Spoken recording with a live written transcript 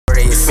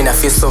this. Mina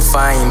feel so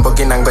fine,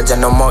 mbogi na ngoja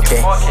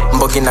nomoke.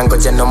 Mbogi na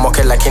ngoja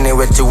nomoke, lakini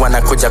wetu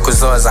wanakuja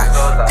kuzoza.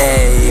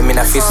 Hey,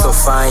 mina feel so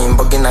fine,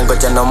 mbogi na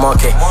ngoja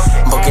nomoke.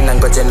 Mbogi na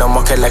ngoja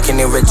nomoke,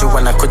 lakini wetu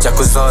wanakuja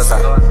kuzoza.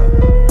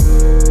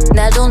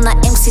 Narona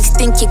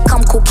M16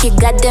 kikam kuki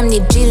goddamn ni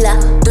driller.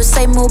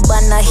 Dosai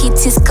mubana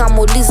hitis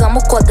kamuliza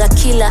mukwaga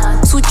killer.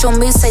 Switch on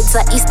me sides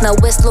za east na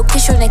west,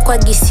 location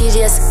ikwagi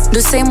serious.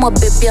 Dosai mwa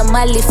baby ya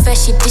mali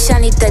fresh itisha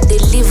nita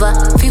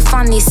deliver.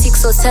 FIFA ni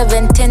 6 or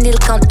 7, 10 il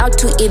count out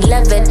to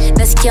 11.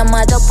 Nasikia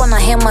madapo na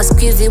hema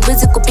squeezy,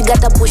 wezi kupiga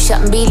tapusha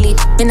mbili.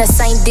 Mina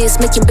sign this,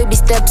 making baby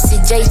steps,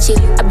 sijai chill.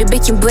 I be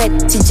baking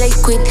bread, sijai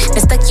quit.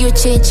 Nastaki yo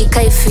change,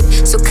 ikai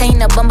fit. So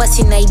kaina bamba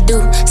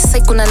sinaidu. Sasa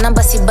kuna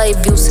namba si buy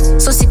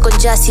views. So siko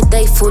jasi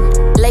die food.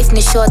 Life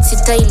ni short,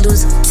 sitai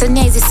lose.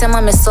 Sanya hizi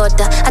sema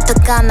mesota, hata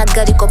kaa na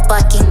gari kwa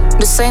parking.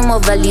 Dosai mo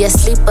valia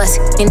slippers,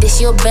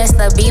 nindeshio Benz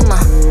na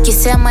bima.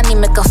 Kisema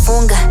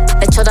nimekafunga,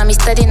 nachora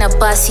mistari na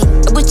pasi.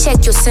 Ebu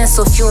check your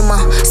sense of humor,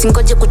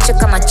 singoje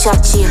kucheka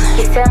machachi.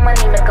 Kisema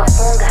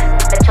nimekafunga,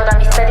 nachora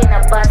mistari na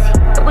pasi.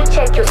 Ebu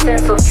check your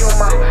sense of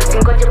humor,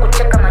 singoje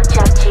kucheka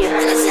machachi.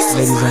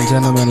 Ladies and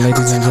gentlemen,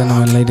 ladies and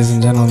gentlemen, ladies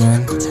and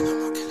gentlemen,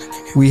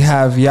 we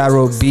have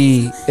Yaro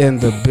B in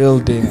the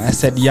building. I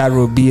said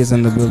Yaro B is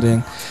in the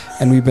building,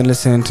 and we've been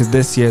listening to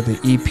this year, the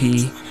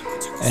EP,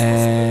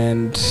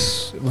 and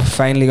we're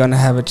finally gonna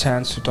have a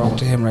chance to talk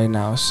to him right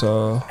now.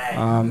 So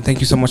thank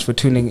you so much for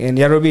tuning in.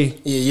 Yaro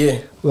B. Yeah.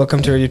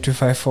 Welcome to Radio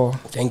 254.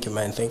 Thank you,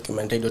 man.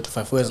 Radio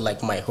 254 is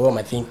like my home.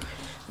 I think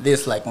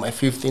this is like my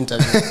 5th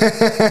interview.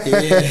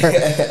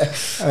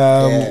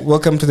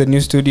 Welcome to the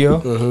new studio.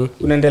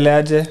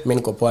 Unaendeleaje? Mimi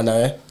niko poa na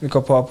wewe?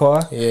 Niko poa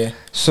poa. Yeah.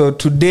 So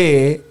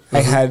today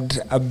I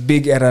had a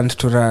big errand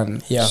to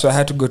run. Yeah. So I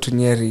had to go to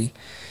Nyeri.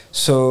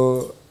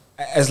 So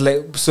I was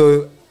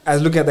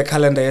looking at the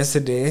calendar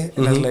yesterday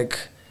and I was like,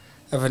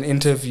 I have an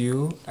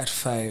interview at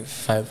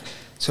 5.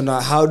 So now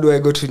how do I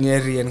go to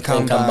Nyeri and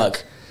come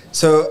back?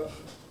 So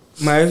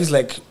my wife is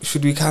like,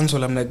 should we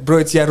cancel? I'm like, bro,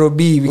 it's Yaro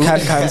B, we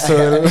can't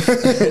cancel.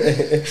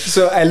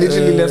 So I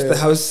literally left the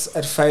house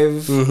at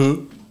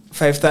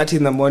 5:30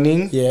 in the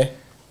morning. Yeah.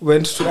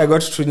 I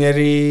got to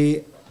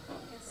Nyeri.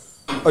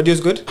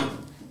 Audio's good?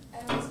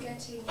 I was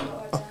getting your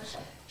order.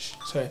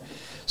 Sorry.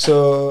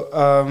 So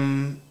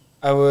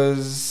I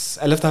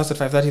left the house at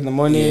 5:30 in the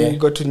morning,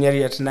 got to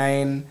Nyeri at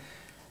 9,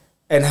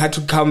 and had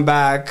to come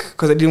back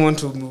because I didn't want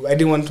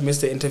to miss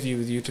the interview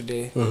with you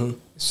today.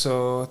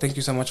 So thank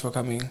you so much for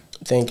coming.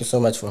 Thank you so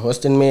much for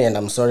hosting me, and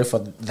I'm sorry for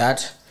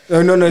that.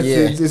 No,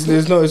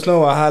 it's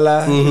no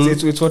wahala.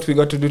 It's what we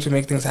got to do to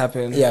make things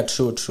happen. Yeah,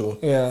 true.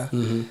 Yeah.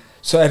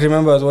 So I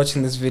remember I was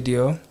watching this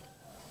video.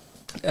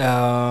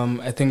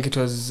 I think it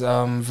was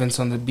Vince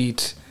on the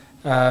Beat.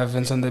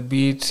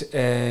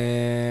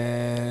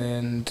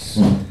 And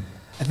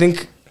I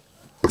think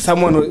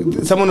someone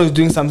was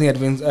doing something at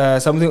Vince.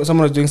 Someone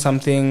was doing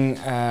something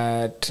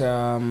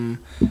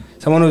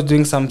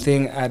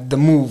at The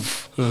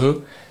Move.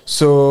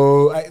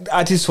 So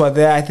artists were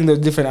there. I think there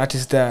were different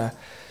artists there.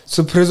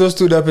 So Prezzo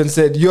stood up and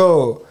said,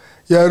 "Yo,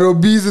 Yaro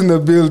B's in the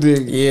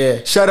building."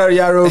 Yeah. Shout out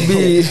Yaro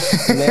B.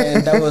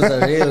 Man, that was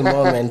a real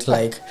moment.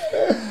 Like,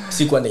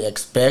 sikuwa they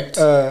expect.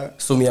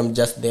 So me, I'm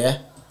just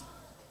there.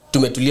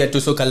 Tumetulia tu,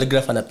 so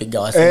calligraph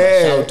anapiga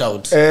wasema shout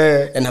out.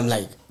 And I'm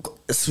like,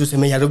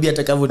 suseme Yaro B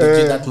atakavu to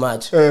do that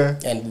much.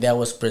 And there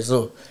was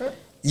Prezzo.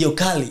 Yo,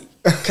 Kali.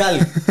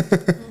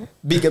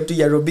 Big up to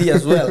Yaro B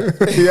as well.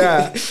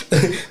 Yeah.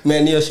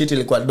 Man, your shit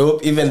ilikuwa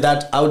dope. Even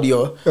that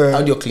audio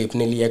clip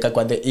nilieka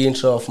kwa the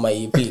intro of my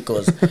EP,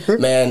 because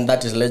man,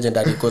 that is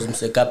legendary, because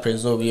Mseka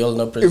Prezzo, we all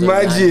know Prezzo.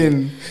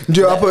 Imagine.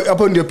 Ndio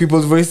hapo ndio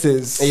people's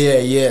voices.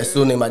 Yeah.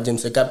 So imagine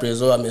Mseka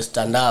Prezzo ame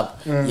stand up.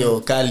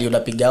 Yo, Kali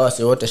unapiga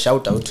wase wote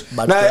shout out.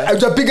 But na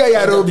utapiga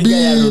Yaro B.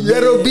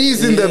 Yaro B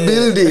is in the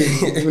building.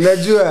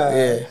 Unajua?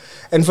 Yeah.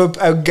 And for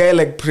a guy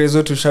like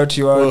Prezzo to shout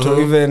you out, or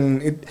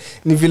even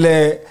ni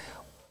vile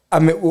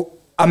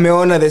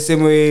ameona the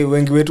same way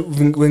wengi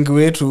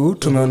wetu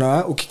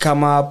tumeona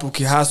ukikama up,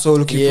 ukihustle,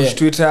 ukipush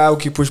Twitter,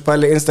 ukipush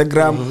pale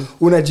Instagram,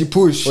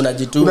 unajipush.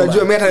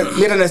 Unajua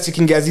mimi hata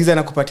nasikingia Aziza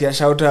na kupatia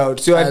shout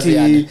out. Sio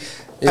ati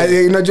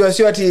unajua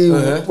sio ati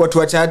watu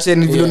wachache,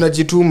 ni vile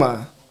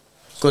unajituma.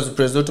 Because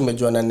Prezzo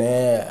tumejuana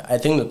naye, I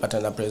think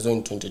nilipatana Prezzo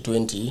in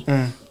 2020.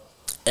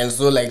 And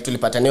so like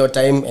tulipatana hiyo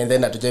time, and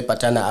then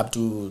hatujaipatana up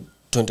to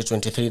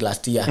 2023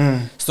 last year.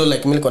 So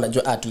like mimi niko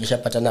najua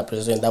tulishapatana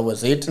Prezzo, and that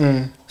was it.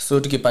 So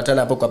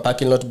tukipatana hapo kwa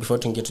parking lot before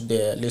to get to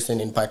the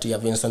listening party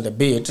of Vince on the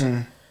Beat.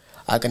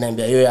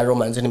 Akaniambia yo Yaro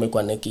manzi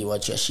nimekuwa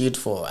watch your shit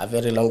for a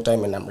very long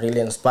time and I'm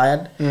really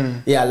inspired.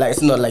 Yeah, like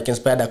it's not like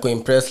inspired, ako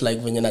impressed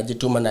like venye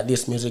najituma na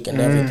this music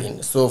and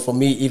everything. So for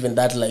me even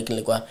that like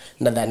nilikuwa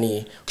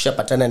nadhani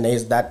kushapatana na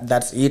is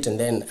that's it, and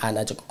then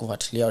anaje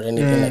kukufuatilia or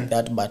anything like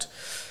that. But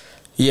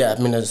yeah,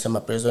 mimi nasema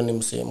Prezzo ni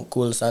msem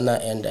cool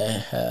sana, and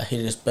he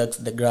respects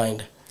the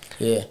grind.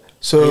 Yeah.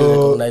 So he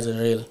recognizes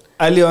real.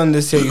 Early on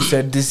this year you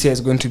said this year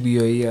is going to be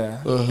your year,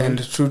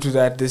 and true to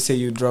that, this year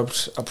you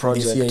dropped a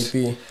project. This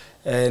year EP.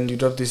 and you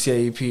dropped this year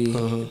EP.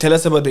 Tell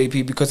us about the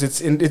EP, because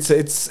it's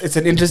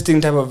an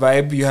interesting type of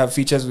vibe. You have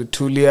features with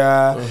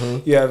Tulia,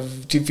 you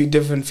have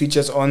different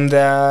features on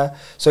there.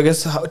 So I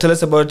guess tell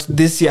us about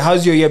this year.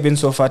 How's your year been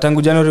so far?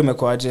 Tangu January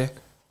umekuaje?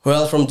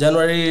 Well, from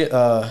January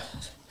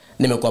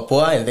nimekuwa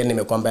poa, and then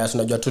nimekuwa mbaya,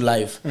 unajua tu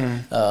live.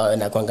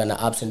 Na kuanga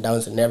na ups and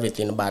downs and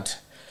everything, but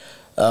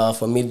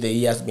for me the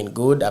year has been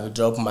good. I've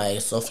dropped my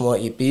sophomore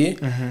EP,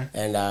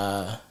 and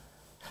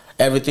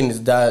everything is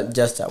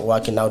just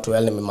working out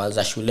well.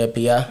 Nimemaliza shule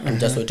pia. I'm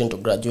just waiting to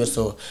graduate,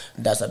 so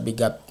that's a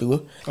big up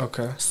too.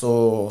 Okay.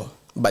 So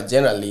but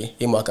generally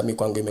hii mwaka mimi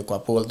kwangu imekuwa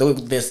poor, though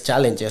there's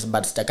challenges,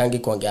 but sitakangi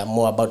kuongea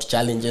more about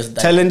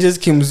challenges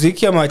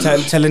kimuziki ama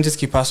challenges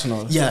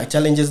personal. Yeah,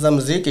 challenges za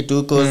muziki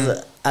too,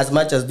 because as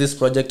much as this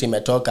project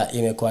imetoka,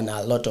 imekuwa na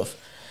a lot of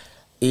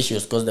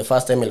issues, because the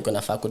first time ilikuwa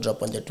nafaa ku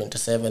drop on the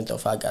 27th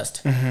of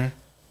August,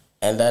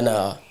 and then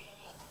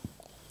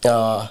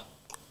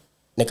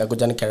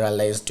nikakuja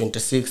nikarealize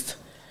 26th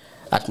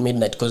at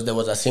midnight, because there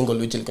was a single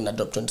which ilikuwa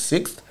drop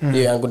 26th,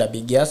 hiyo yangu na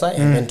Big Yasa,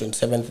 and then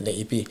 27th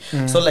the EP.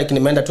 So like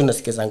nimeenda tu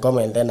nasikiza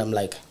ngoma, and then I'm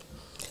like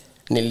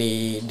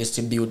nili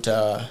distribute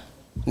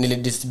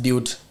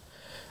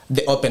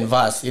the open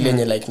verse ile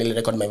yenye like nili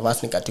record my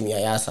verse nikatumia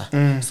Yasa.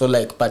 So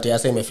like part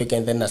Yasa imefika,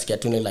 and then nasikia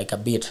tu ni like a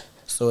beat.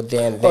 So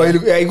then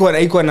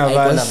iko na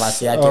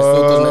verse yake.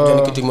 So tunajua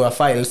nikitumia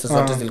files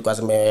zote zilikuwa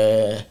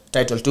zime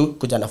title tu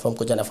kuja na form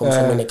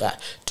so mimi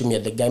nikatumia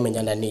the guy mwenye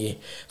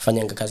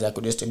ananifanyanga kazi ya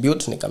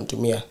kudistribute,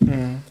 nikamtumia.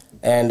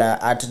 And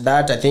at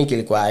that I think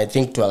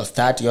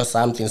 12:30 or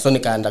something, so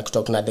nikaenda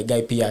kutalk na the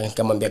guy pia,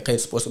 nikamwambia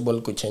it's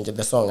possible to change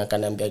the song,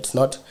 akaniambia it's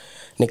not.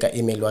 Nika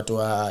email watu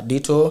wa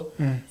Dito,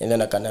 and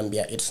then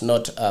akaniambia it's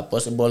not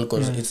possible,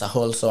 because it's a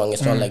whole song,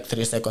 it's not like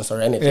 3 seconds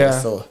or anything.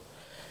 So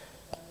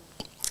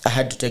I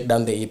had to take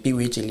down the EP,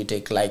 which will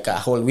take like a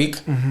whole week.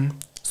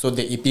 So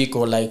the EP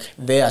go like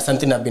there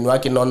something I've been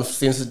working on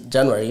since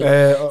January.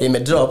 It may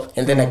drop,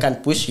 and then I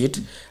can't push it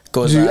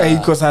because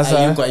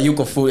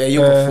ayuko full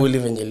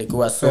even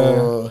ilikuwa.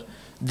 So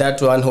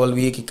that one whole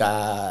week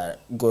I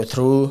go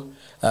through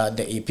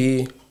the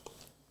EP.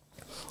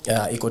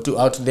 Iko tu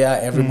out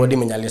there, everybody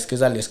mwenye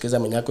alisikiza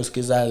mwenye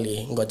kusikiza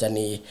ngoja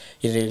ni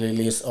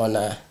release on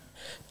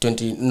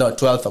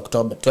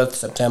 12th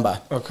September.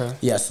 Okay.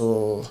 Yeah,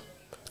 so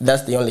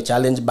that's the only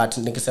challenge, but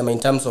nikisema in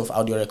terms of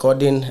audio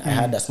recording, I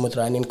had a smooth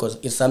running, because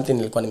it's something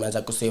nilikuwa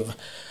nimeanza kusave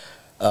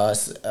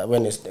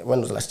when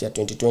was last year,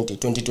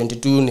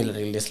 2022 nil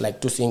release like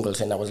 2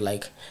 singles, and I was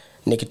like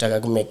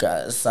nikitaka make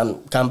some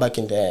comeback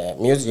in the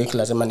music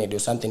lazima ni do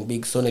something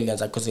big, so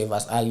nilianza kusave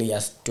as early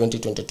as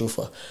 2022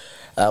 for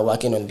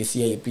working on this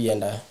EP,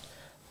 and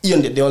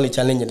the only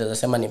challenge that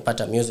nasema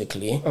nipata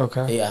musically.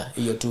 Okay. Yeah,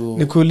 hiyo tu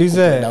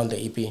nikuulize down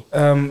the EP.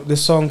 The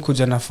song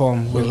Kuja na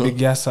Form with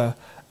Big Yasa,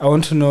 I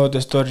want to know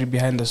the story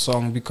behind the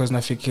song, because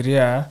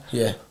nafikiria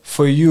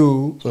for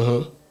you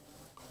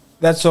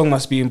that song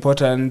must be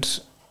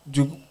important,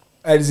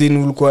 as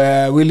in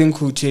ulikuwa willing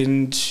to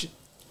change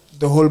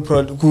the whole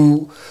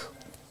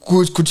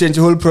change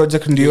the whole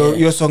project ndio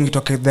your song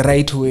itoke the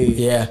right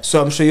way.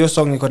 So I'm sure your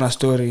song iko na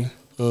story.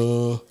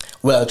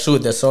 Well, true,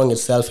 the song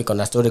itself iko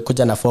na story.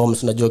 Kuja na Form,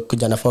 unajua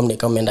Kuja na Form ni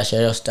kama enda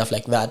share stuff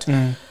like that.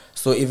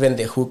 So even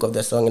the hook of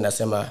the song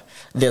inasema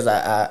there's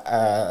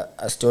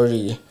a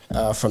story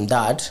from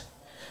that.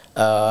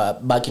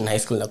 Back in high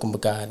school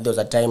nakumbuka there was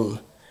a time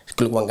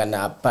kulikuwa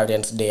na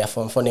parents day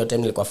form 4, hiyo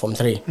time nilikuwa form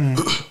 3.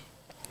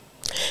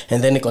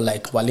 And then niko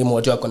like walimu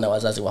wote wako na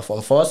wazazi wa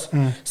form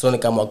 4, so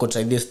nikaamua ku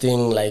try this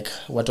thing like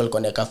watu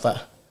walikuwa nekafa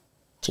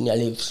chini ya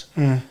leaves.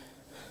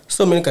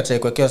 So mimi nikatry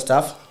kwa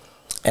stuff,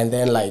 and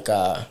then like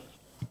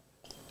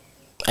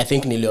I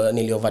think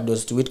nili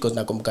overdose to it, because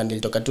nakumbuka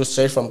nilitoka tu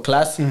straight from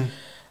class,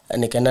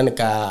 nikaenda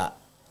nika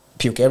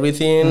puke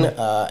everything,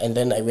 and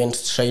then I went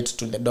straight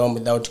to the dorm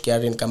without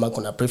caring kama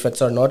kuna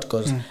prefects or not,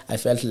 because I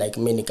felt like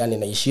mimi nikani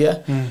naishia.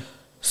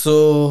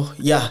 So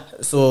yeah,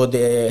 so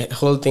the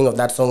whole thing of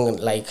that song,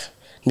 like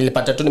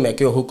nilipata tu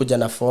nimekiwa huku Kuja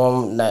na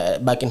Form na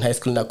back in high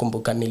school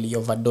nakumbuka nili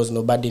overdose,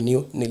 nobody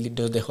knew,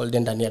 nilidose the whole day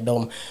ndani ya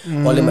dorm.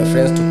 Only my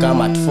friends to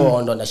come at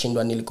 4 ndo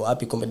nashindwa nilikuwa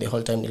happy, kumbe the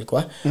whole time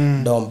nilikuwa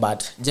dorm.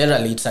 But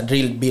generally it's a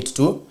drill beat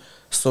too,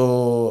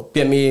 so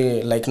pia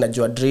mi like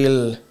najua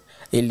drill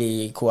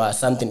ilikuwa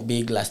something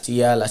big last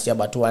year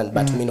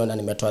but mimi naona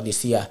nimetoa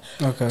this year.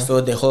 Okay.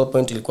 So the whole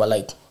point ilikuwa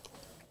like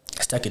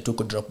staki tu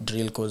ku drop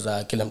drill, because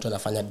kila mtu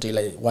anafanya drill.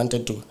 I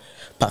wanted to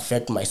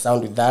perfect my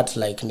sound with that,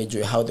 like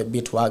nijue how the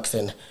beat works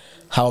and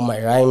how my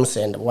rhymes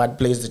and what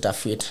plays that are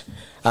fit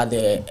at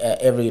the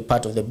every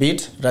part of the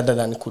beat, rather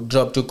than could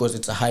drop too because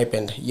it's a hype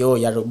and yo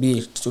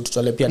yarubi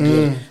tutole pia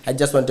drill. I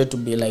just wanted to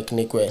be like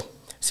nikwe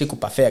siku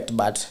perfect,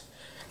 but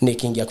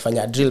nikiingia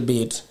kufanya drill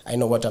beat I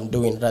know what I'm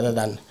doing rather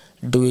than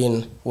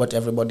doing what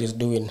everybody's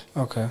doing.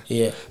 Okay.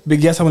 Yeah.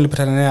 Big Yasa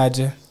mlipatana naye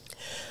aje?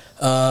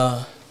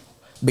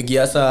 Big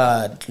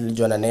Yasa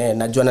tulijuana naye,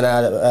 najuana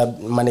na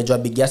manager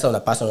Big Yasa on a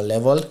personal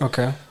level.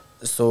 Okay.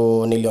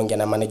 So niliongea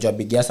na manager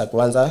Big Yasa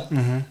kwanza,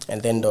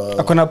 and then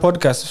akona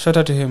podcast, shout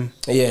out to him.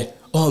 Yeah.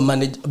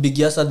 Big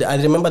Yasa, I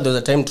remember there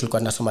was a time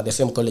tulikuwa nasoma the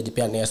same college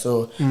pia naye,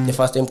 so the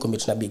first time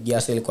commit na Big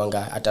Yasa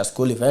ilikuwa at a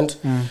school event,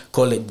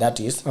 college that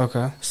is.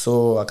 Okay.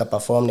 So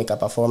nika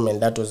perform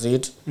and that was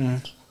it.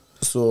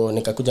 So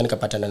nikakuja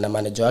nikapatana na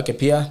manager wake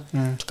pia,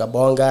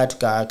 tukabonga,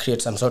 tuka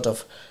create some sort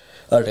of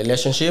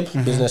relationship,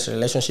 business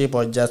relationship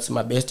or just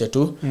my best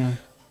too.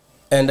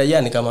 And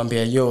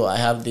nikamwambia, yo, I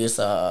have this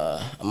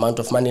amount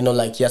of money,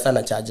 like yes,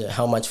 ana charge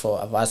how much for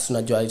a verse,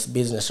 unajua it's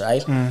business,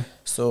 right?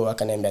 So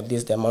akaniambia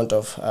this the amount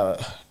of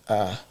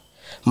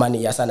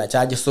money Yasa ana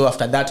charge. So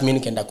after that mimi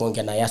nikaenda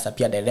kuongea na Yasa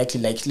pia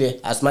directly, like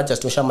as much as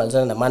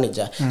tushamalizana na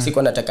manager,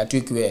 siko nataka tu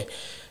ikiwe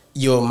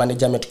yo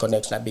manager met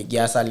connect na Big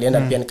Yasa.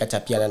 Alienda pia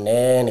nikachapiana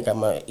naye,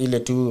 nikama ile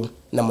tu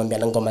namwambia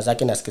na ngoma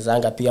zake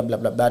nasikizanga pia blah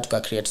blah blah,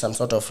 tuka create some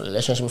sort of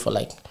relationship for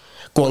like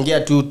kuongea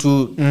 2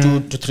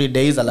 to 3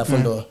 days, alafu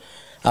ndo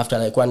after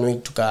like 1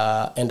 week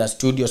tukaenda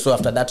studio. So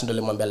after that ndo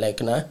nilimwambia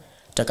like na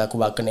taka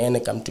kuwork na yeye,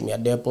 nikamtumia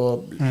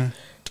depo,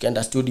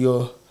 tukaenda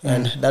studio,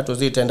 and that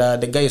was it.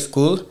 And the guy is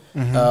cool.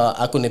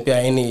 Hakunipea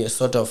any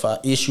sort of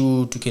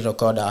issue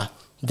tukirecord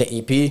the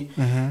EP.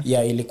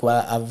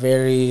 Ilikuwa a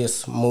very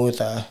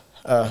smooth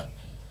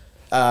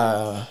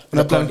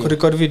una plan to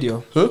record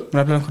video?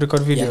 Una plan to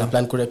record video? Yeah, I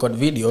plan to record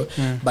video,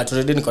 but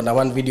already niko na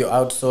one video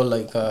out, so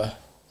like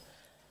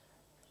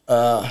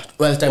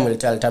well, time will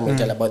tell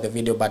about the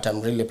video, but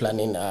I'm really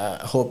planning,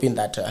 hoping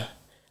that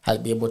I'll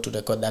be able to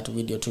record that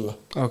video too.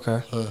 Okay.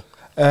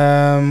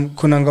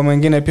 Kuna ngoma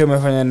nyingine pia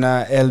umefanya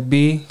na LB,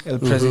 El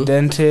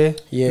Presidente,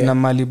 na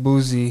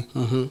Malibuzi,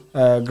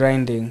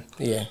 Grinding.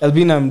 Yeah. LB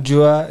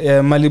namjua,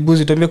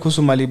 Malibuzi, tuambie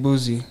kuhusu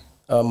Malibuzi.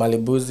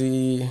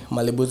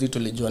 Malibuzi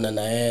tulijuana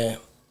na yeye.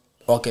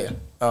 Okay.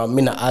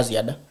 Mimi na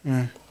Aziad.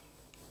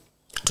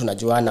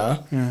 Tunajuana.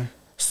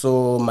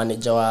 So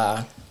manager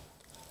wa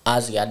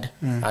Aziad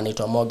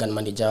anaitwa Morgan,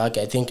 manager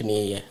wake I think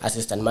ni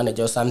assistant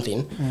manager or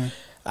something,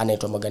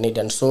 anaitwa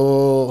Morganidian.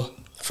 So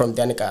from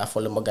there nika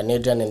follow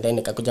Morganidian, and then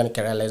nikakuja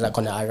nikarealize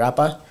kuna a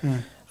rapper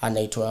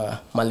anaitwa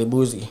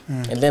Malibuzi,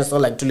 and then so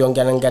like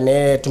tuliongea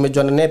naye,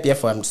 tumejuana naye pia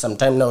for some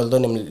time now, although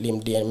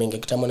nilimdm mingi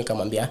kitambo,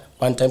 nikamwambia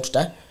one time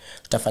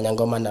tutafanya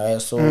ngoma na wewe.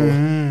 So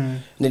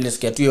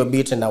nilisikia tu hiyo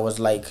beat and I was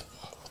like,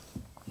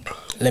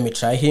 let me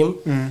try him.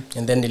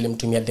 And then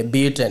nilimtumia the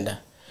beat, and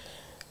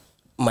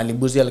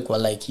Malibuzi alikuwa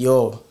like,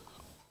 yo,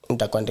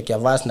 nitakuandikia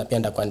verse na pia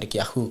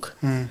nitakuandikia hook.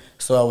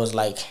 So I was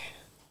like,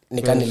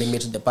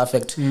 nilimit the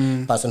perfect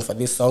person for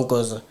this song,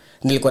 cause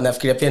nilikuwa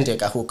nafikiria pia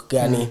nitaweka hook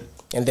gani.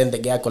 And then the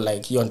guy ko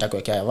like, yo,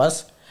 nitakuwekea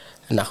verse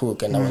na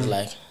hook, and I was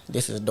like,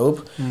 this is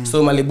dope.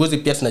 So Malibuzi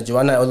pia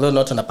tunajuana, although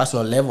not on a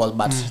personal level,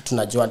 but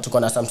tunajua tuko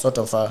na some sort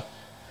of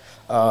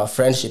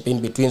friendship in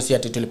between. Si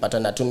ati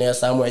tulipatana tu naye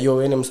somewhere, yo,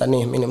 wewe ni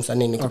msanii, mimi ni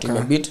msanii,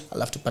 nikutumia beat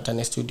alafu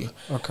tupatane studio.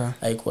 Okay.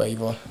 Haikuwa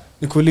hivyo.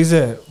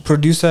 Nikuulize,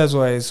 producers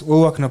wise,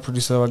 wewe work na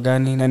producer wa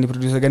gani, na ni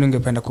producer gani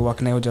ungependa ku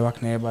work naye, uja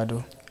work naye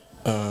bado?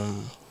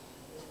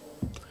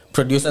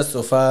 Producers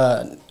so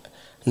far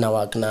na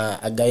work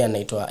na a guy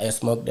anaitwa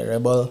Smoke the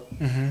Rebel,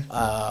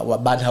 wa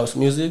Bad House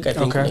Music, I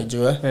think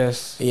unajua.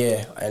 Yes.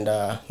 Yeah, and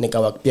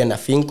nika work pia na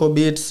Finko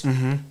Beats,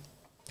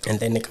 and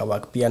then nika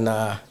work pia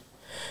na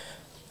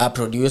a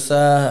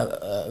producer,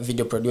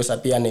 video producer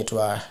pia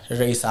anaitwa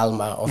Ray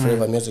Salma of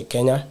River Music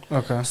Kenya.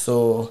 Okay.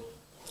 So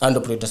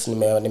ando producers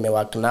nime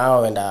work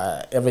now, and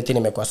everything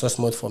imekuwa so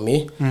smooth for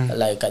me.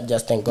 Like I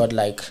just thank God,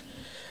 like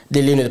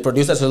dealing with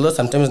producers, although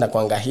sometimes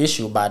nakuanga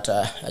issue, but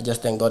I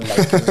just thank God,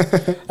 like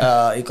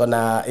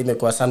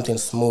imekuwa something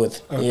smooth.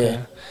 Okay. Yeah.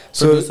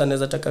 So producer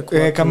anaweza taka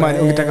kuwa kama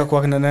ungetaka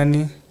kuwa na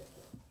nani?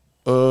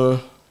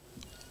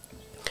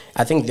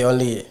 I think the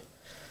only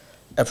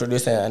a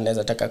producer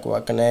anaweza taka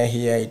kuwa na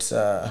here, it's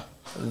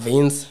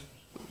Vince.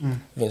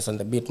 Vince on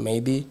the beat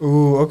maybe.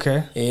 Ooh,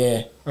 okay.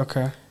 Yeah.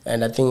 Okay.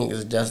 And I think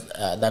it's just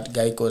that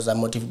guy, cause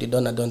Motive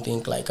Didon, I don't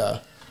think like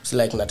it's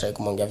like nataka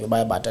kumongea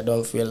vibaya, but I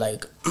don't feel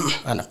like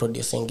ana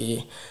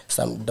producing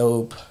some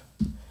dope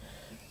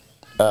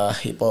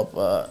hip hop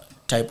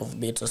type of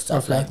beats or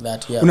stuff like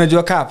that. Yeah.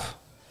 Unajua Cap?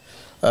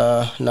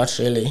 Not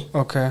really.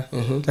 Okay.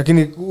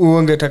 Lakini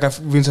ungetaka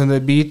Vince on the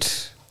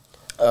beat?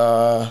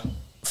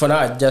 For now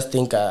I just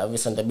think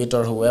Vince on the beat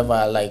or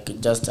whoever, like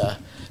just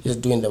is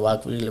doing the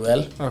work really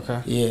well. Okay.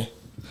 Yeah.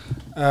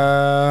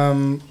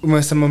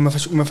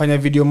 Umefanya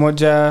video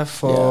moja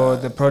for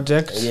the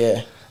project.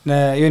 Yeah.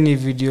 Na hiyo ni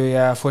video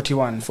ya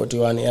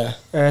 41. Yeah.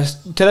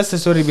 Tell us the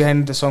story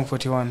behind the song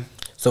 41.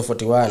 So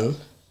 41,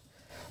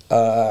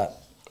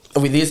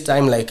 with this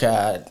time, like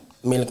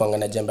mimi kwanga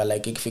na jemba,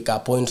 like ikifika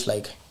point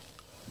like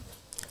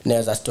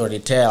there's a story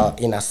tell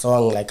in a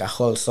song, like a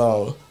whole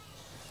song,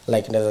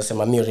 like there's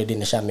sema me already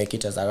nisha make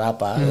it as a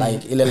rapper,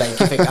 like ile like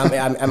if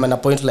I'm at a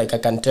point like I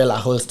can tell a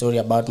whole story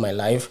about my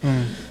life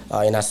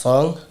in a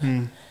song.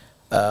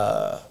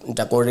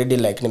 Nitako already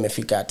like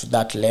nimefika to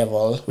that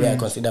level where I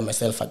consider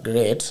myself a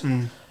great.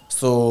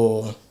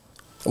 So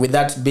with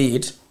that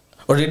beat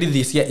already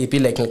this year EP,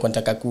 like nilikuwa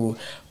nataka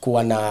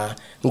kuwa na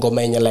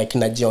ngoma yenye like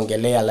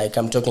najiongelea, like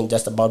I'm talking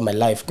just about my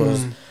life,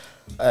 because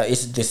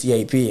it's this year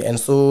EP. And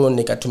so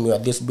nikatumiwa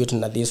this beat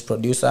na this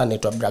producer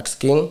anaitwa Brax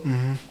King.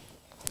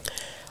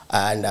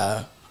 and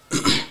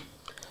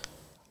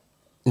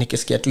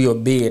nikisikia tu your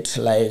beat,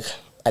 like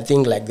I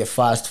think like the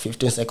first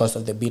 15 seconds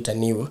of the beat I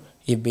knew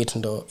he beat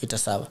ndo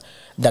itaserve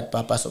that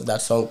purpose of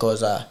that song,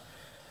 cause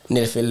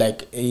nil feel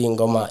like hii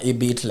ngoma hii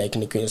beat like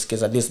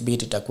nikisikiza this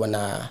beat itakuwa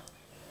na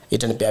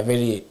itanipea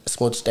very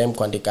smooth time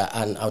kuandika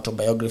an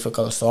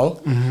autobiographical song.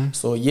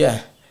 So yeah,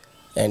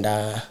 and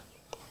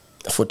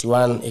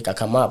 41 ika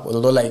come up,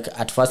 although like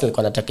at first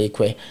nilikuwa nataka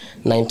ikwe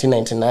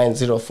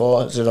 1999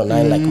 04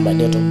 09 like my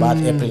date of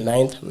birth April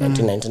 9th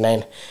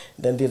 1999.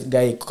 Then this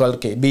guy called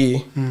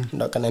KB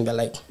ndo kanambia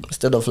like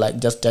instead of like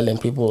just telling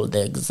people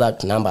the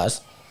exact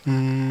numbers,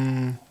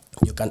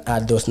 you can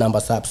add those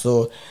numbers up.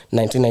 So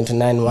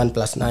 1999 1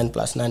 plus 9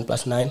 plus 9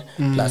 plus 9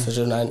 plus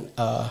 09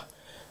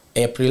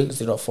 April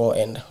 04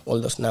 and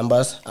all those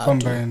numbers are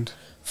combined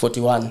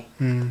 41.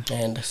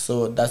 And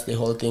so that's the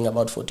whole thing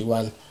about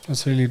 41.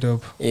 That's really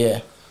dope. Yeah.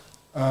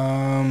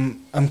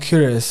 I'm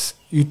curious,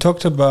 you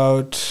talked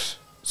about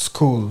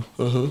school.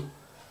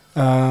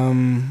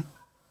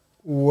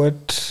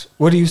 What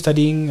are you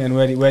studying and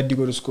where did you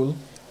go to school?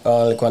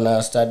 Nilikuwa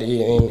na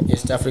study in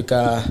East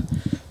Africa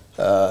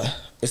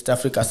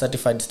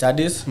Certified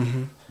Studies.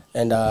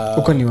 And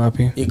uko ni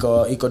wapi?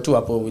 iko tu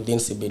hapo within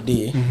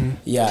CBD.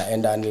 Yeah,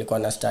 and nilikuwa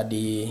na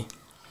study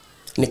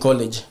ni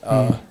college.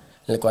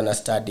 Nilikuwa na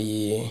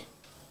study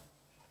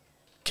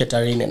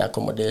catering and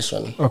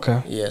accommodation. Okay.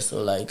 Yeah,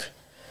 so like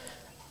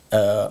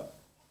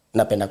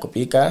napenda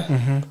kupika.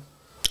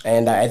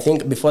 And I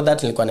think before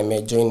that nilikuwa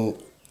nimejoin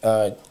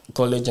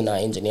college na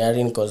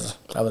engineering, because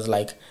I was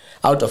like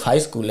out of high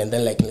school, and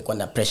then like nilikuwa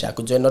na pressure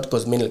ku join, not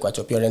because mimi nilikuwa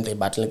chopia rent,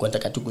 but nilikuwa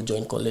nataka tu ku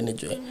join college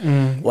nijue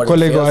what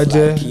college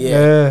aje. like.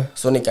 Yeah.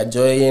 So nika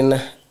join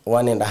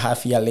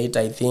 1.5 year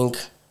later, I think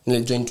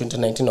nilijoin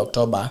 2019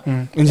 October.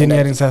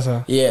 Engineering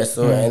sasa. Yeah,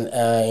 so and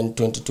in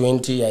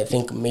 2020 I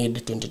think mid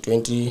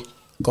 2020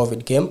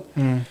 COVID came.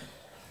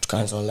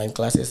 Tukaanza online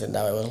classes, and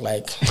I was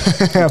like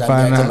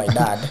to my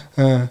dad,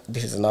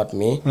 this is not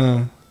me.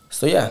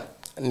 So yeah,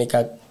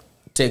 nika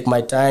take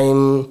my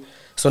time.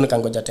 So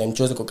nikangoja time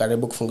choose ko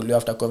karibu kufunguliwa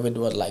after COVID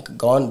was like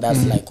gone.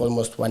 That's like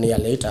almost 1 year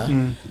later.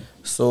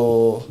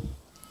 So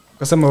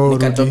kasema wewe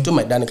nika talk to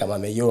my dad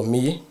kama yo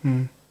me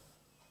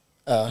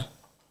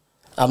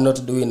I'm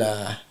not doing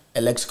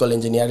electrical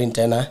engineering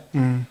tena.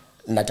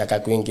 Nataka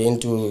kuingia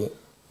into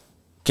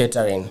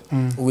catering,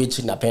 which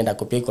napenda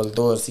kupika,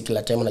 although si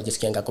kila time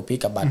najisikianga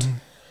kupika, but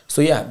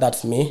so yeah,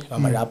 that's me.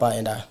 I'm a rapper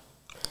and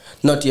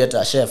not yet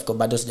a chef, because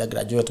bado sija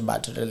graduate,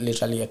 but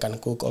literally I can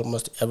cook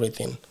almost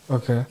everything.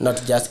 Okay.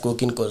 Not just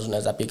cooking because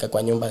unaweza pika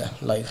kwa nyumba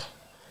like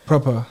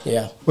proper.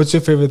 Yeah. What's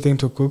your favorite thing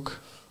to cook?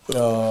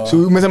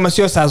 So umesema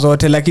sio saa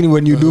zote, lakini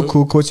when you do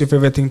cook, what's your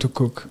favorite thing to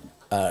cook?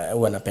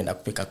 Huwa napenda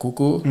kupika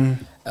kuku,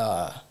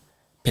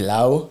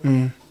 pilau,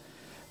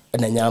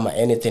 na nyama,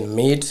 anything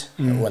meat.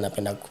 Huwa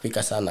napenda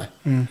kupika sana.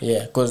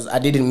 Yeah, because I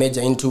didn't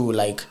major into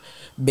like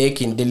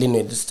baking, dealing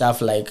with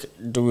stuff like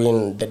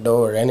doing the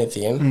dough or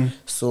anything.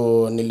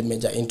 So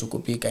nilimeja into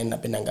kupika, and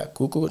napendanga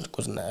kuku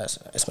because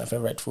it's my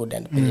favorite food,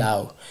 and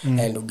pilau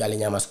and ugali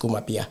nyama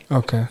skuma pia.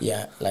 Okay.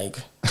 Yeah, like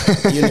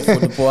you know,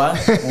 food poa.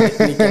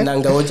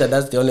 Nikinanga ocha,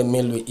 that's the only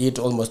meal we eat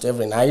almost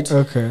every night.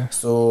 Okay.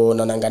 So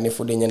naonanga ni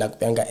food yenye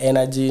nakupeanga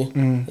energy.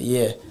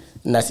 Yeah.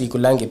 Na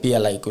sikulangi pia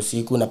like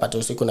usiku napata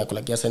usiku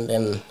nakula kiasi, and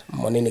then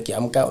morning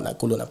nikiamka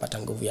unakula unapata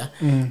nguvu ya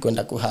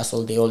kwenda ku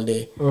hustle the whole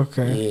day.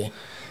 Okay. Yeah.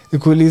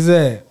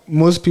 Nikuulize,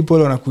 most people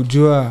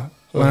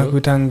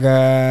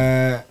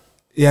wanakuitanga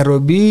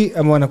Yarobi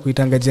ama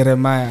wanakuitanga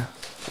Jeremiah?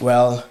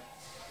 Well,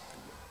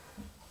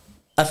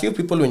 a few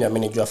people when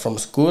wamenijua from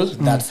school,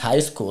 that's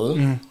high school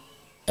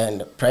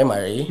and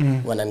primary,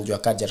 wananijua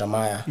ka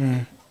Jeremiah.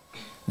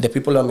 The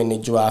people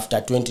wamenijua after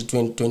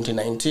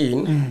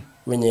 2019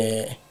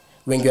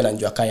 wengi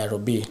wananijua ka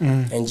Yarobi.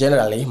 And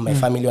generally my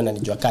family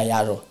wananijua ka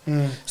Yaro.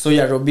 So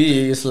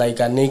Yarobi is like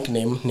a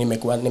nickname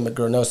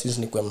nimegrow nayo since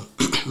nikuwa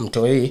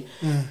mtoi,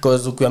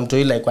 because ukiwa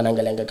mtoi like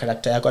wanaangalianga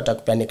character yako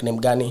atakupea nickname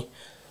gani.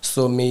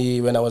 So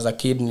me when I was a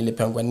kid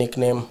nilipewa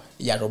nickname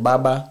Yaro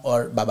Baba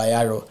or Baba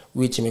Yaro,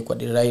 which imekuwa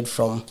derived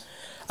from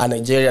a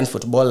Nigerian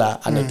footballer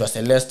anaitwa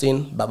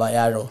Celestine Baba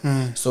Yaro.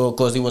 So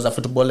because he was a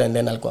footballer and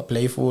then alikuwa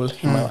playful,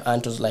 my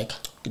aunt was like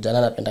kijana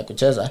anapenda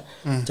kucheza,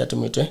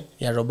 chatumite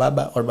Yaro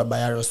Baba or Baba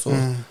Yaro. So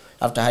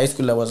after high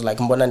school I was like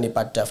mbona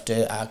nipate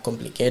after a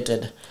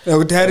complicated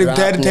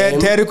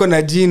tayari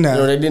kuna jina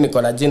already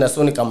niko na jina,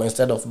 so nikama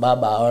instead of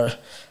Baba or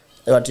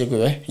what you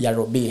call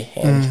Yarobi,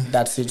 and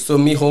that's it. So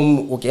me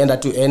home ukienda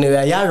to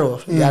anywhere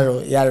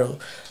Yaro.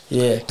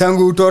 Yeah,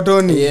 tangu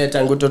utotoni. Yeah,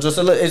 tangu utoto.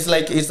 So it's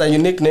like it's a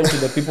unique name to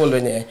the people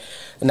when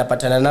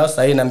napatana nao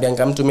sahi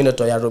naambianga mtu mimi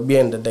ndo Yarobi,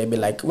 and they be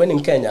like when in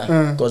Kenya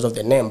because of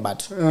the name,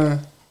 but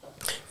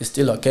it's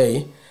still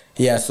okay.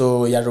 Yeah,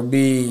 so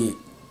Yarobi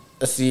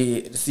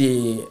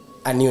see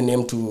a new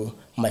name to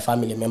my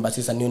family members,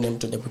 it's a new name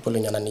to the people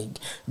when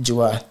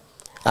wananijua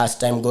as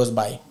time goes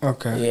by.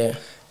 Okay. Yeah.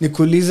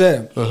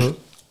 Nikuulize,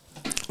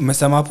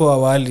 umesema hapo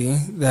awali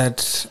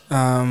that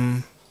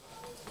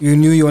you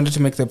knew you wanted to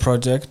make the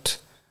project,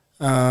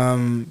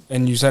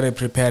 and you started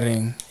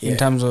preparing in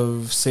terms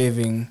of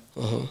saving.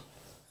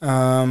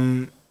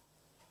 I'm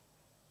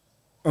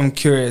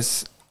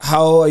curious,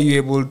 how are you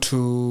able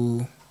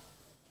to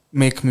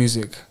make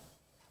music?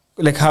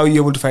 Like, how are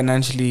you able to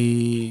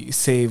financially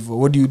save?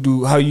 What do you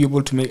do? How are you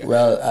able to make?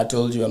 Well, I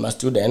told you I'm a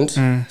student,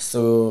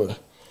 so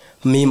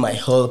me, my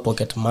whole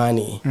pocket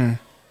money,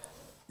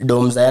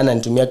 dom zaya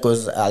nantumia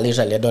because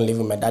literally I don't live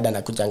with my dad, and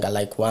I kujanga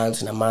like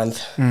once in a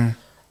month,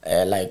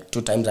 like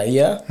 2 times a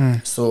year.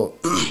 So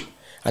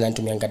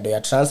anantumianga do ya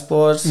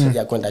transport,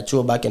 ya kwenda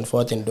chuo back and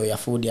forth, and do ya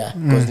food ya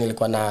because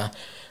nilikuwa na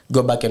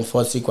go back and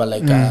forth, sikuwa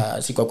like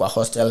sikuwa kwa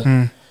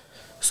hostel.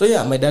 So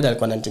yeah, my dad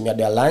alikuwa ananitumia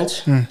do ya lunch.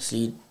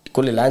 Si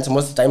kule lunch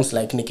most times,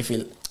 like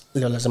nikifeel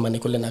leo lazima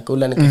nikule na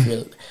kula,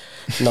 nikifeel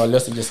no leo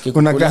sijisikii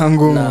kula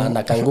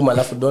na kanguma,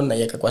 alafu don na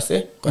yeka kwa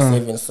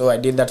savings. So I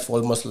did that for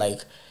almost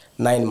like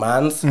 9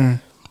 months.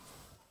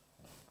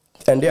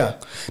 And yeah,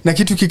 na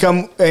kitu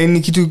kikam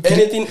ni kitu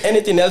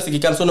anything else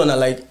kikam, so na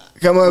like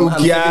kama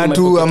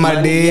ukiatu ama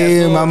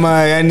de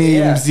mama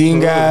yani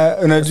mzinga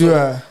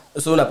unajua.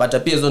 So unapata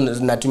pia zo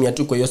natumia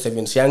tu kwa hiyo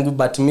savings yangu,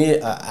 but me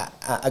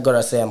I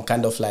gotta say I'm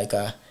kind of like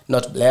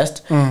not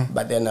blessed,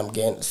 but then I'm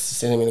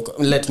getting,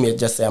 let me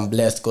just say I'm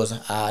blessed because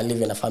I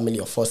live in a family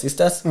of 4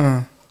 sisters,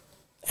 and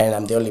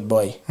I'm the only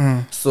boy.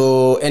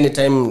 So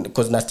anytime,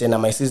 because na stay na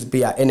my sis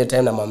pia,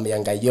 anytime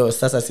namwambianga yo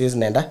sasa sis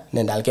nenda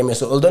alchemist.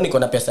 So although niko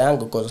na pesa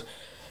yangu, because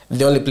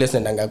the only place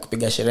nendanga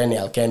kupiga sherehe ni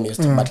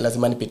alchemist, but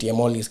lazima nipitie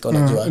malls kwa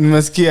unajua.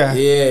 Nimesikia.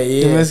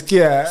 Yeah.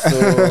 Nimesikia.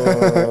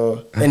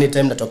 So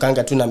anytime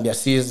natokanga tu naambia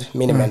sis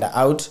mimi nimeenda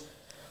out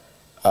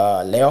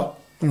leo.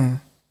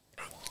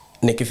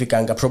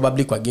 Nikifikanga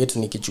probably kwa gate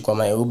nikichukua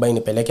my Uber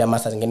inipeleke, ama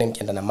saa zingine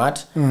nikienda na mat.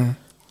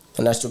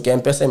 Nashtukia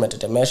mpesa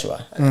imetetemeshwa.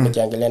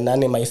 Nikiangalia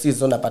nani my sis,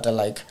 so napata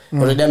like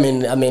already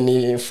I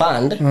mean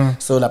fund,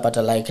 so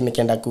napata like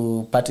nikienda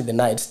ku party the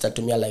night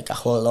tatumia like a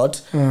whole lot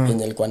yenye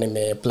nilikuwa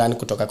nimeplan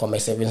kutoka kwa my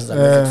savings za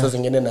music. So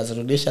zingine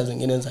nazirudisha,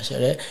 zingine za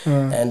sherehe.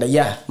 And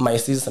yeah, my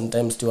sis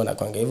sometimes too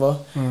wanakuanga hivyo.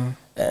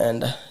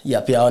 And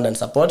yeah, pia wana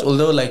support,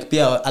 although like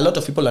pia a lot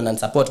of people wana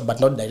support but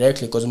not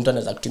directly, because mtu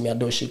anaweza kutumia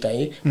do shika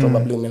hii,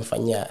 probably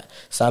umemfanyia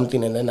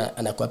something and then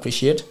anaku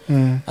appreciate,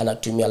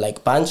 anakutumia like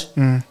punch,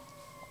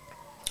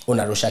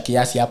 unarusha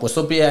kiasi hapo.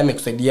 So pia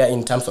amekusaidia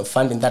in terms of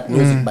funding that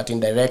music, but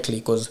indirectly,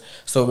 because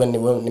so when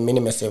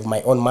mimi save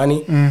my own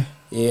money.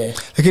 Yeah.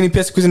 Lakini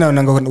pia siku hizi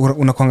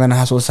unakuanga na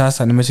hustle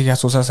sasa. Nimecheki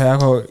hustle sasa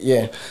yako.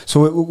 Yeah.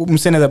 So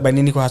msene za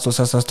banini kwa hustle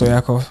sasa store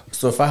yako?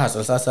 So far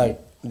hustle sasa,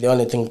 the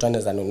only thing to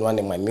is anunua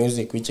my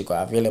music, which is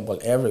available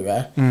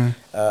everywhere.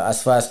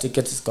 As far as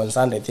tickets is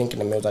concerned, I think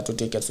nimeuza 2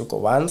 tickets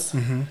huko once.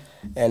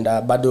 And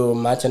bado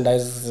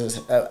merchandise,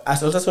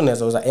 as also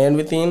as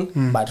everything,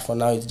 but for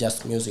now it's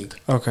just music.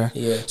 Okay.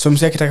 Yeah. So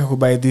msee akitaka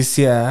kubuy this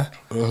year,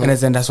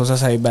 anaenda hustle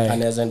sasa ibuy.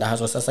 Anaenda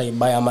hustle sasa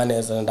ibuy, ama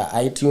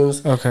anaenda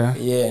iTunes. Okay.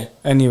 Yeah.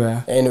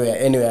 Anywhere.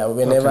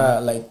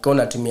 Whenever like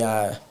kona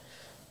tumia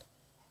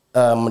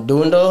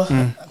Mdundo,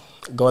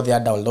 go there,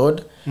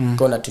 download.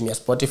 Kona tumia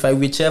Spotify,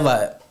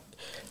 whichever,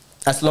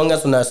 as long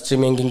as una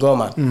streaming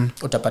ngoma,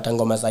 utapata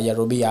ngoma za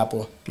Yarubi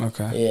hapo.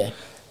 Okay. Yeah.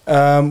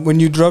 When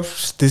you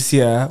dropped this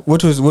year,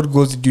 what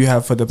goals did you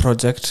have for the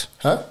project?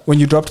 When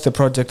you dropped the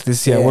project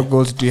this year, what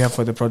goals did you have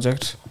for the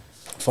project?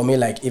 For me,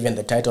 like even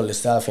the title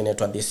itself in it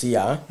was this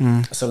year.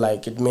 So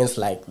like it means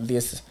like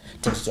this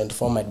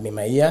 2024 might be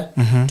my year,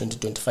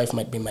 2025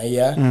 might be my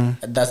year.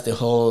 That's the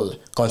whole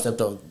concept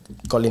of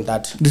calling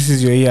that. This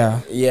is your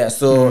year. Yeah.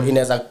 So in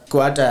as a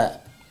quarter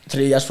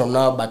 3 years from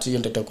now, but you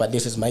talk about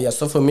this is my year.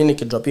 So for me,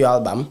 to drop your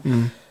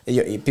album,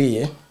 your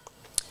EP,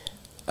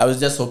 I was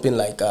just hoping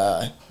like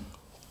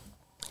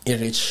it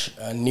reach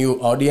a new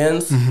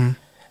audience,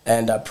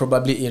 and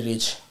probably it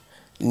reach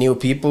new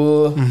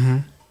people,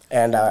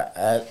 and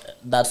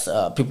that's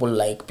people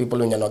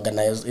when you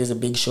organize is a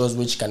big shows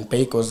which can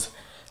pay, because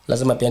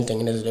lazima pia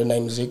nitengeneze na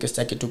muziki,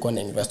 sitaki tu kuwa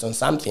invest on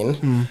something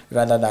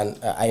rather than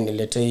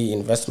inilete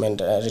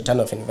investment, return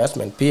of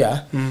investment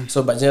pia.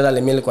 So but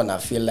generally mimi nilikuwa na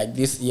feel like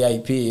this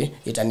EIP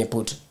itani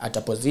put at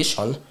a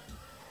position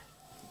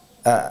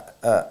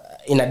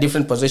in a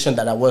different position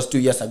that I was 2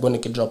 years ago.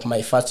 Nikidrop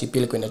my first EP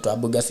ilikuwa inaitwa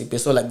Abuga CP.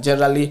 So like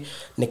generally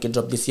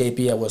nikidrop this EIP,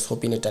 I was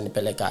hoping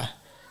itanipeleka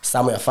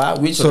somewhere far,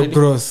 which so already,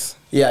 growth.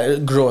 Yeah,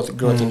 growth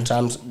in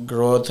terms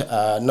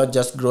not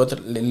just growth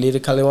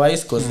lyrically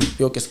wise, because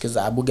pia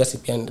ukisikiza Abuga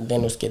CP and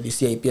then usikia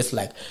this EIP is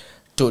like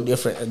 2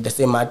 different, the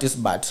same artists,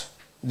 but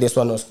this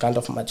one was kind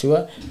of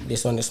mature,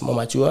 this one is more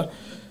mature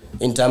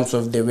in terms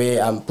of the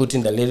way I'm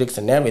putting the lyrics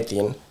and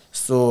everything.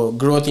 So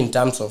growth in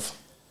terms of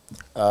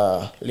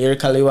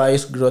lyrically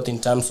wise, growth in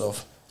terms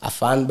of a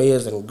fan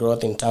base, and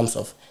growth in terms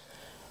of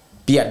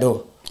pia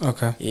do.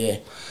 Okay. Yeah.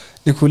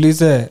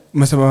 Nikuulize,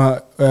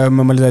 umesema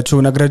umemaliza chuo,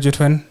 una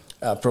graduate when?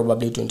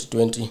 Probably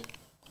 2020,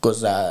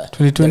 because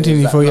 2020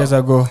 ni 4 years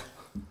ago.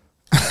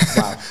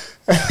 Wow.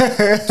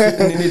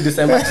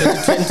 December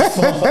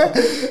 2024.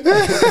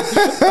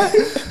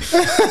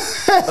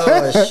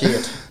 Oh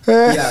shit.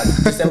 Yeah,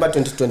 December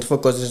 2024,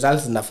 because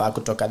results nafaa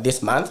kutoka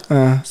this month.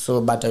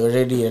 So but I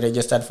already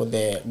registered for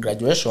the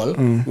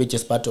graduation, which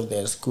is part of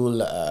the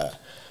school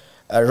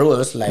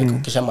rules like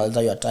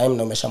ukishamaliza your time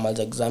na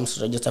umeshamaliza exams,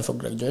 register for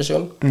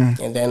graduation,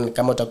 and then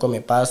kama utakuwa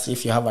umepass,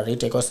 if you have a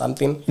retake or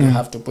something, you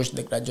have to push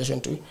the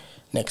graduation to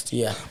next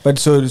year.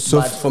 But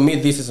but for me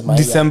this is my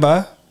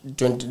December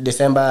year.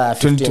 December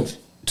 15th.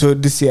 So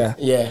this year.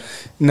 Yeah.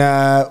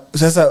 Na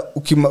sasa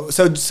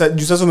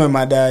sasa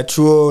umemada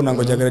chuo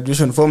unangoja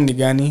graduation form ni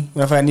gani?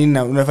 Unafanya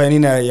nini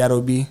na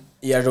Yarobi?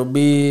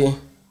 Yarobi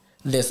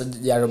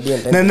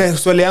na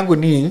swali yangu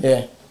ni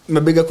yeah. My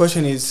bigger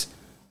question is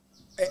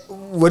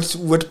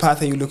what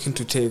path are you looking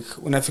to take?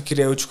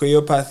 Unafikiria uchukue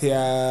hiyo path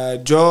ya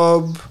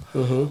job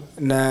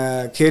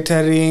na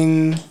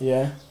catering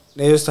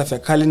na hiyo stuff ya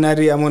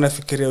culinary, ama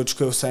unafikiria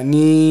uchukue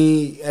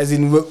usanii? As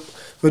in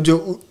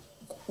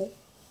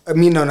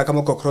mimi naona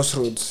kama kwa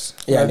crossroads.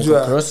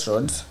 Unajua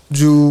crossroads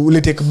juu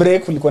ule take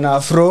break ulikuwa na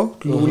afro,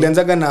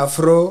 ulianzaga na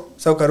afro,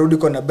 sasa ukarudi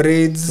kwa na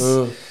braids.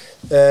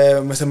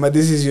 Umesema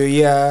this is your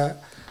year.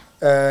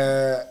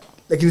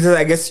 Lakini sasa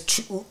I guess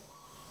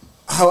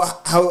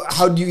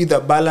how do you either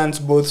balance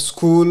both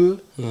school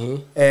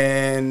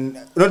and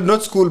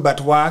not school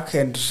but work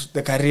and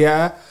the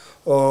career,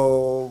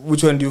 or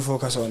which one do you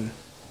focus on?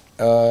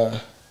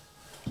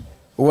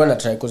 We want to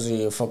try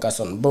to focus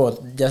on both,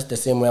 just the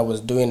same way I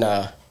was doing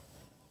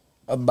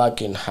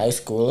back in high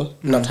school,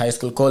 not high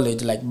school,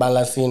 college, like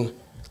balancing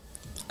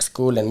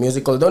school and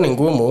musical. Don't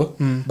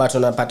ngumu, but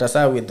unapata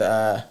saa with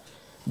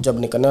job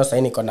niko nayo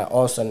sasa niko na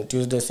off on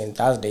Tuesdays and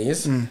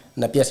Thursdays,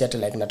 na pia si ati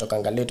like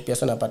natokanga late, pia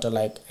so napata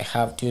like I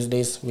have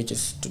Tuesdays, which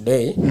is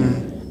today,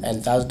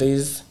 and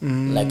Thursdays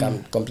like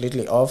I'm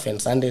completely off,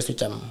 and Sundays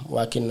which I'm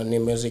working on new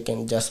music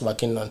and just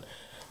working on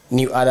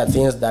new other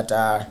things that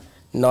are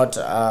not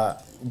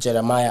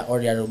Jeremiah or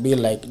Yarobi,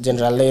 like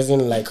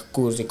generalizing, like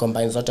kuzi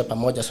combine zote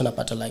pamoja, so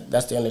napata like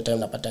that's the only time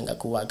napatanga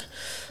ku work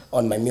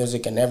on my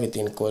music and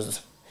everything, cause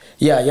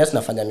yes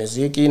nafanya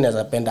muziki,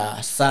 naweza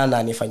penda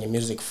sana nifanye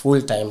music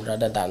full time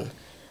rather than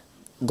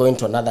going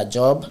to another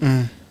job,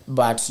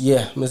 but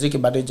muziki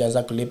bado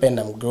ijaanza kulipa and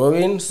I'm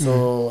growing,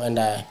 so and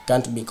I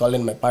can't be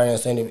calling my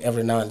parents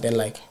every now and then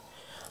like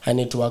I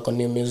need to work on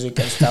new music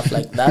and stuff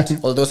like that.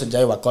 Although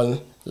sijai work on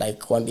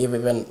like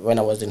even when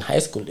I was in high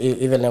school,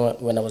 even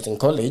when I was in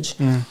college,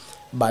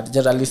 but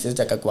generally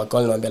sitaka work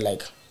on niambia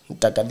like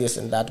nitaka this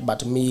and that,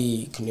 but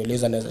me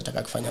kuniuliza naweza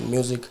nataka kufanya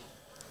music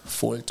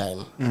full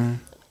time.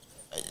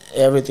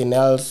 Everything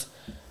else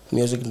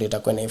music ndio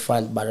itakuwa na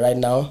fun, but right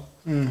now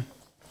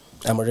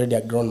I'm already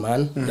a grown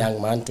man,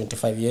 young man,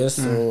 25 years,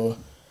 so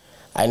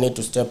I need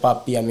to step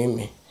up pia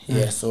mimi.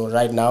 So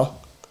right now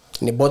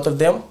ni both of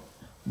them,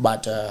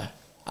 but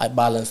I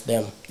balance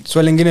them.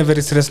 So lingine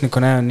very serious niko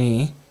nayo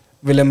ni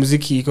vile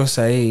muziki iko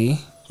sahihi,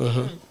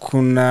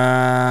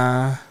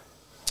 kuna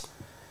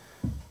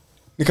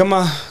ni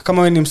kama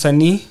wewe ni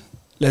msanii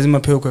lazima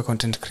pia uwe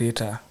content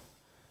creator.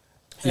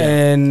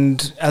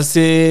 And I'll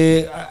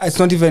say it's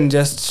not even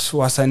just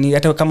wasanii,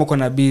 hata kama uko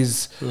na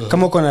biz,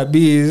 kama uko na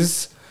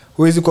biz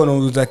huwezi kuwa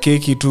unauza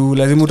keki tu,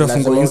 lazima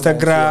utafungua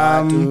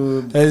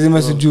Instagram,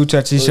 lazima sijui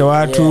utachisha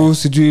watu,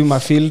 sijui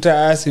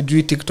mafilter,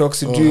 sijui TikTok,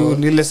 sijui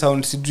nile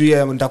sound, sijui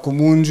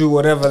ndakumunju,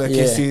 whatever the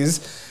case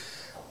is.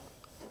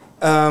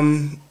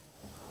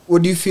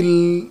 What do you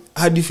feel,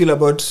 how do you feel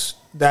about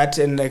that,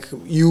 and like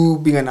you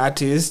being an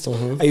artist,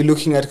 are you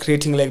looking at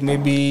creating like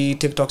maybe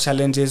TikTok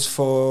challenges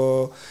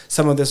for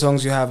some of the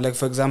songs you have, like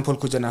for example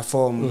Kujana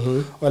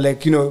Form, or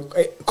like, you know,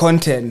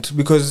 content?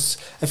 Because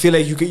I feel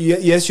like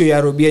yes you're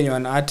Yarobi and you're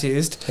an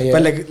artist,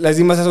 but like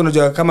lazima sasa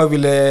unajua kama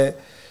vile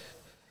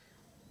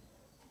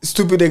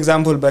stupid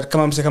example, but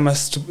kama mse kama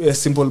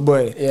Simple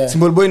Boy.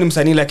 Simple Boy ni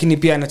msanii lakini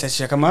pia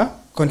anachachisha kama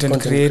content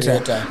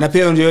creator. Na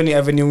pia unajua ni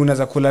avenue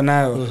unaweza kula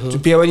nayo.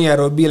 Pia wewe ni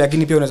Yarobi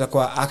lakini pia unaweza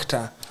kuwa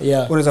actor.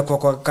 Unaweza kuwa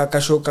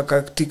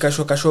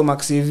kwa show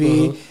Max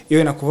hivi,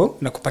 hiyo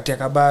inakupatia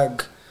ka bag.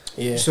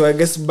 So I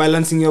guess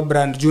balancing your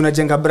brand, juu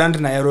unajenga brand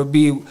na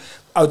Yarobi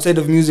outside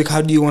of music,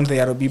 how do you want the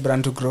Yarobi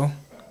brand to grow?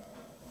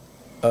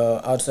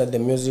 Outside the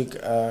music,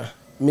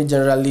 me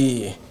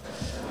generally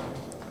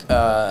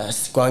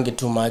sikuangi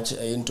too much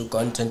into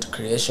content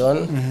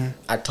creation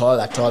at all,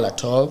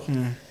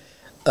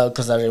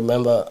 because I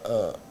remember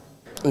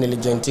nili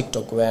join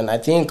TikTok when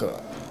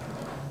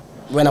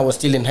I was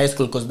still in high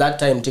school, because that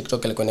time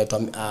TikTok ilikuwa inaitwa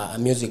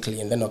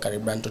Musical.ly, and then waka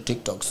rebrand to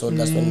TikTok, so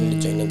that's when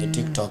nili joining the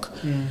TikTok.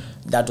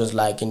 That was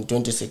like in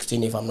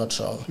 2016 if I'm not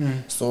wrong.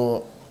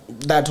 So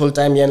that whole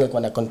time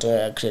nilikuwa na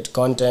create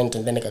content,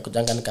 and then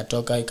nikakujanga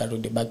nikatoka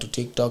ikarudi back to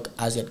TikTok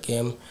as it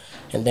came,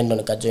 and then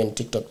nika join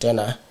TikTok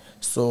tena.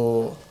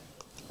 So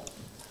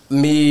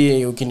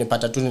me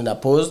ukinipata tu nina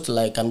post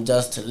like I'm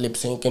just lip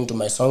syncing to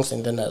my songs,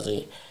 and then as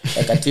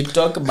like a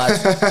TikTok,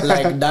 but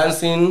like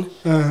dancing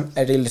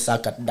I really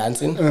suck at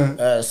dancing.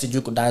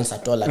 Sijui ku dance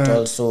at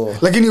all, so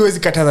lakini huwezi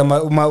kataza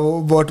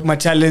ma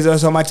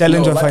challenges or ma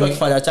challenge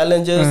wafanya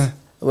challenges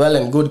well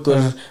and good,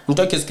 because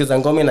mtu akisikiza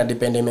ngoma ina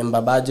depend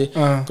imembabaje.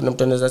 Kuna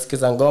mtu anaweza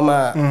sikiza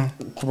ngoma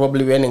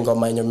probably when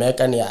ngoma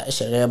inyomeka ni ya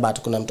sherehe, but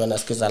kuna mtu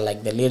anasikiza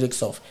like the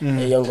lyrics of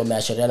hiyo ngoma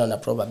ya sherehe, na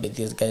probably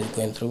this guy is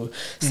going through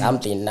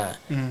something na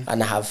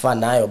and have fun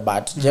nayo,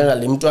 but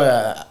generally mtu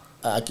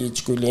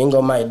akichukulia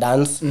ngoma I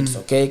dance it's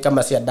okay,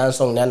 kama si a dance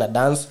song na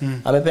dance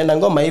amependa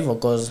ngoma hivyo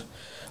cause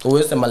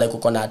uweze sema like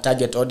uko na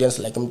target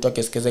audience like mtu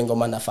akisikiza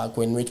ngoma nafaa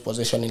ku in which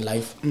position in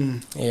life.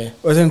 Yeah,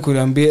 wasn't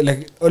kuambia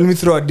like let me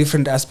throw a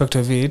different aspect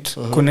of it.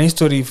 Kuna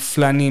history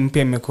fulani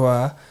mpya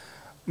imekuwa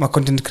ma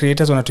content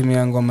creators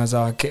wanatumia ngoma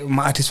za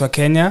ma artists wa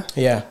Kenya,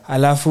 yeah,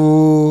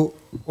 alafu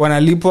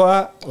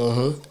wanalipwa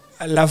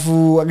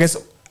alafu I guess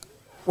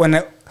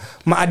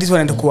ma artists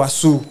wanaenda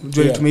kuwasu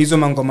juu tumia hizo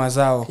ngoma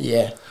zao.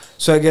 Yeah,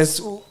 so I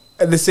guess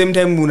at the same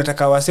time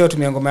unataka wasio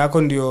tumia ngoma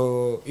yako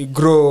ndio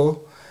igrow,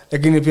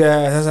 lakini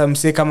pia sasa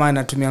msee kama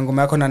anatumia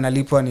ngoma yako na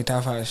analipwa ni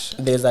tafash.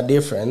 There's a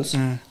difference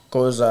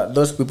because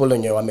those people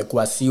when you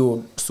wamekuwa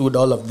sued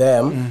all of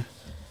them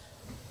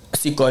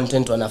see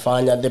content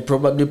wanafanya, they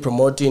probably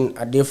promoting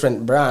a different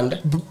brand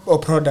or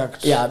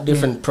product. Yeah,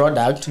 different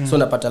product. So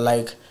napata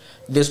like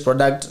this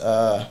product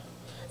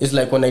is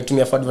like when I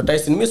tumia for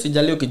advertising, mimi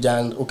sijali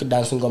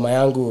ukidance ngoma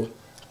yangu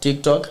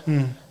TikTok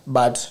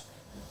but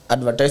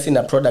advertising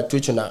a product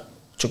which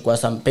unachukua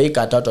some pay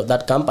cut out of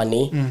that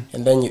company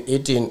and then you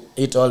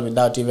eat all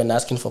without even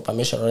asking for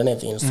permission or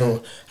anything. So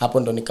hapo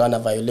ndo nikawa na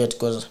violate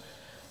because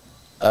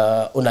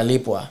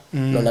unalipwa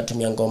na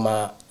unatumia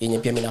ngoma yenye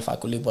pia mimi nafaa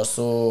kulipwa,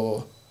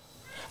 so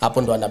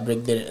hapo ndo ana break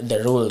the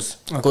rules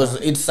because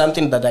it's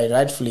something that I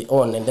rightfully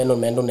own and then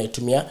umeenda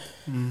unaitumia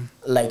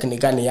like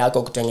nikani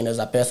yako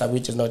kutengeneza pesa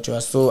which is not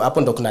yours. So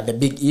hapo ndo kuna the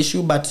big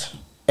issue, but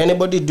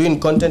anybody doing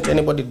content,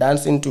 anybody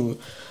dancing to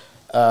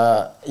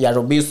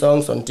Yarubi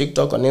songs on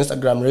TikTok, on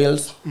Instagram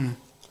Reels,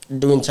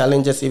 doing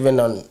challenges even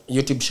on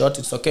YouTube Shorts,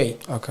 it's okay.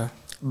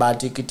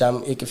 But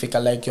ikifika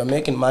like you're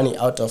making money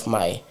out of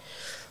my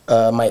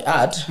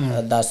art,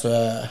 that's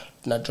where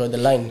na draw the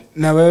line.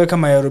 Na wewe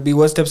kama Yarubi,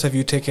 what steps have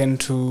you taken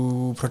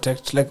to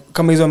protect like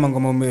kama hizo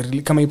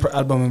ngoma kama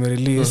album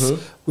release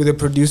with the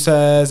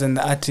producers and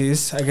the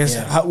artists, I guess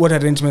what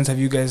arrangements have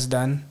you guys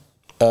done?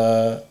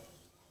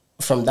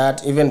 From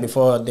that, even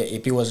before the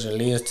EP was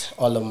released,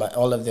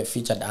 all of the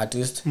featured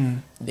artists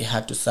they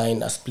had to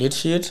sign a split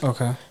sheet.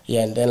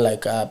 Yeah, and then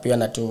like pia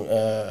na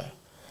to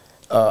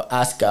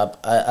ask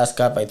up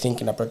I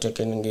think in a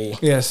protecting.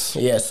 Yes.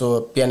 Yeah,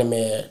 so pia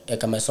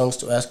nimeweka my songs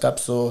to ask up.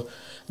 So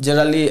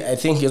generally I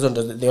think those are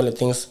the only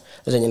things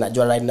zenye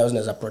najua right now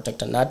is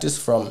protect an artist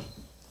from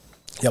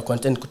your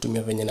content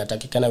kutumia venye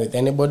natakikana with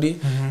anybody.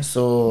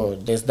 So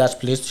there's that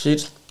split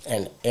sheet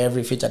and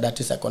every featured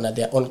artist akona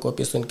their own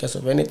copy, so in case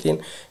of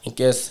anything, in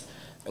case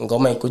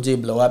ngoma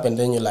ikuje blow up and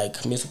then you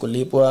like miss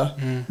kulipwa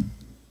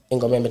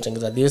ngoma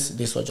imetengeza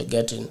this what you're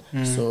getting.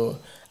 So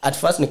at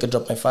first nika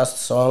drop my first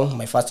song,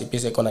 my first EP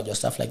ikona just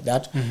stuff like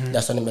that.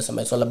 That's when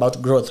nimesema it's all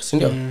about growth, si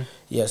ndio?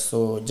 Yes,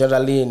 so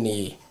generally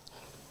ni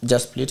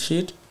just split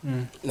sheet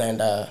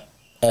and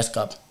ask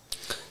up.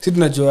 Si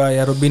tunajua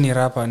Yarubi ni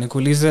rapper,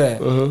 nikuulize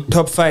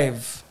top 5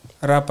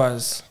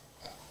 rappers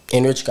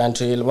in which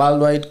country?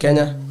 Worldwide?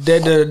 Kenya?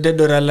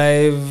 Dead or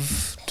alive?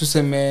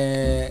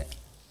 Tuseme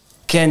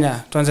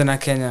Kenya. Tuanze na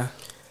Kenya.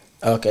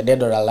 Okay,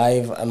 dead or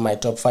alive, and my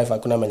top 5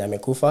 hakuna mwenye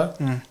amekufa.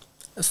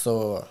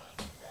 So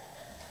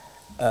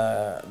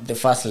the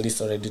first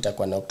list already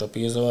itakuwa na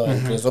Octopizzo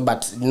and Prezzo,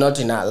 but not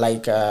in a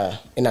like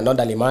in an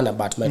orderly manner,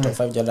 but my top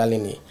 5 generally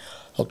ni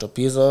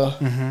Octopizzo,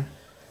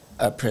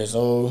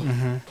 Prezzo,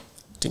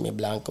 Timmy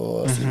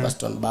Blanco,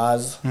 Silverstone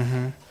Bars,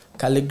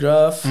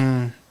 Calligraph,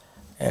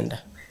 and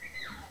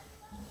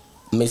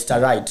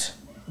Mr. Right,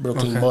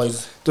 Brooklyn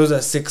Boys. Those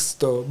are 6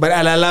 though, but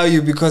I'll allow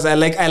you because I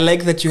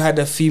like that you had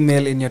a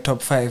female in your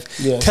top 5.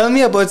 Yeah. Tell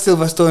me about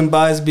Silverstone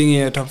Bars being in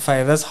your top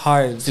 5. That's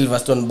hard.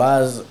 Silverstone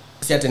Bars,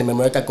 si ati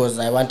nimemweka because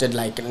I wanted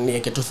like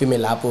niweke tu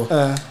female hapo.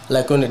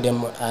 Like only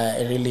them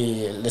I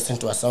really listen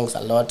to her songs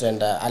a lot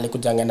and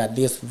alikujanga na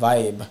this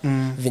vibe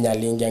vinya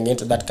aliingia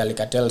into that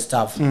Calicatel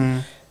stuff.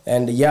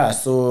 And yeah,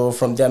 so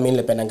from there mimi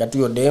nilipendanga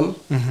tu dem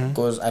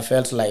because I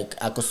felt like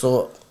ako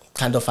so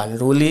kind of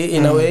unruly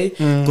in a way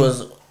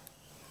because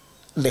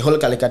the whole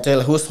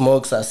Calicatel, who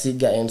smokes a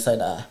cigar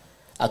inside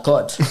a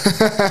court.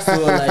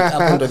 So like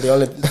up until the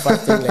only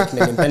first thing like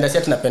nilimpenda si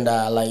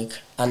tunapenda like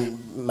and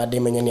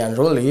madem yenye ni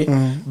unruly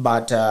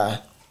but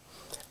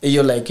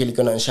hiyo like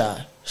ilikuwa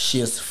she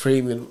is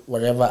free with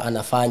whatever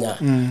anafanya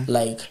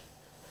like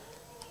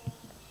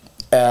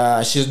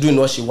she's doing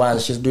what she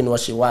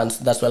wants.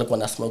 That's why alikuwa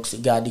na smoke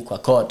cigar kwa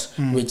court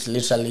which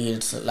literally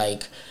it's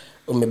like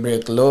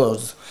break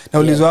laws. Na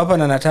ulizo hapa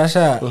na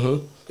Natasha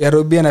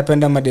Yarubi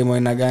anapenda mademo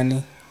aina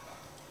gani?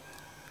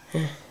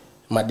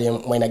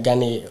 Mademo aina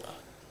gani?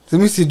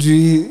 Mimi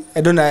sijui.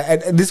 I don't know.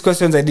 These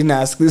questions I didn't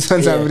ask. These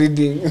ones I'm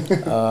reading.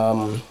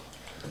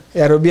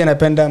 Yarubi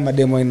anapenda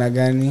mademo aina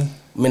gani?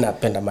 Mimi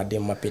napenda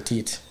mademo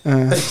petite.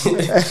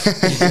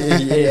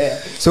 Yeah.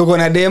 So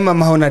kuna dem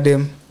ama hauna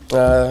dem?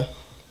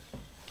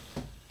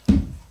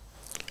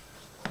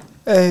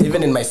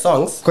 Even in my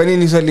songs. Kwa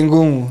nini swali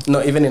ngumu?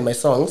 No, even in my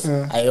songs,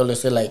 I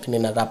always say like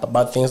nina rap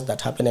about things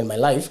that happen in my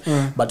life,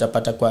 but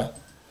apata kwa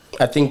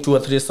I think 2 or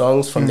 3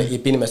 songs from the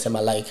EP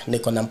nimesema like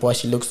niko na mpoa,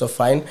 she looks so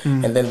fine,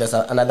 and then there's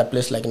another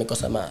place like niko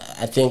sema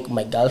I think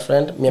my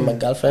girlfriend, me and my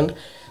girlfriend.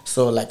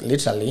 So like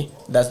literally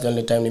that's the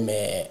only time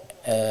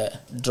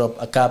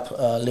drop a cap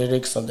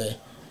lyrics on the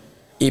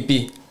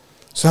EP.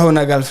 So how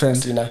una girlfriend?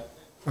 Sina.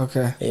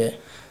 Okay. Yeah.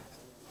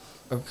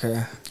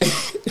 Okay.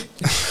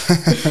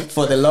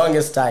 For the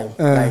longest time.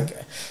 Like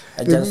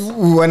I just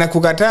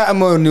wanakukataa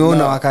ama ni wewe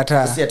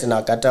unawakataa? Si ati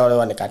nawakataa wale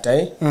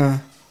wanikatai.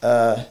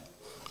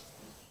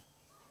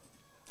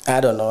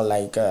 I don't know,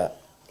 like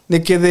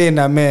nikidhe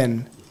na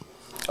men.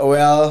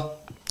 Well,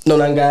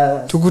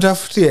 nonanga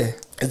tukutafutie.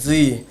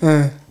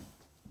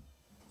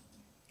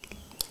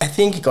 I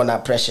think iko na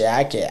pressure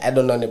yake. I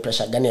don't know ni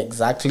pressure gani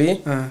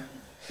exactly.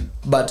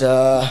 But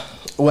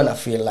when I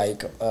feel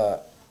like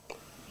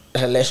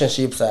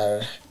relationships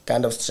are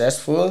kind of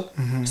stressful,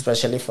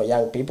 especially for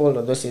young people.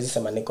 Although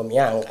I'm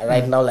young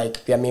right now,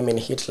 like pia mimi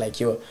ni hit like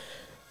you.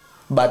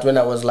 But when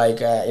I was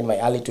like in my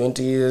early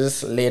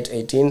 20s, late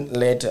 18,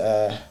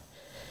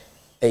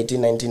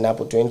 19 up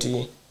to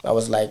 20, I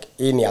was like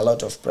in a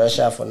lot of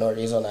pressure for no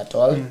reason at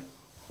all.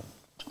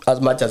 As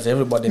much as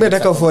everybody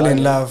better fall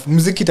in love,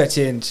 music ita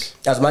change.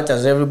 As much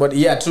as everybody,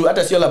 yeah, true.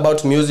 It's all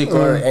about music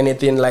or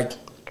anything, like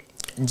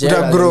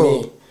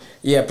grow.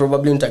 Yeah,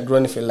 probably grow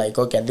and feel like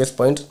okay at this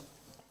point,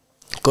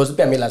 because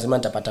pia mimi lazima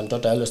nitapata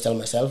mtoto. I always tell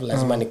myself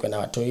lazima nikuwe na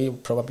watoi,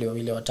 probably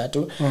wawili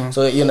watatu.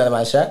 So hiyo na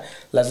maisha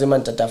lazima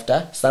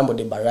nitatafuta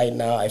somebody, but right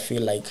now I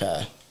feel like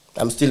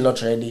I'm still not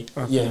ready.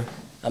 Yeah,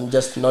 I'm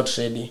just not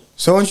ready.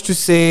 So I want you to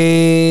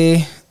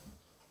say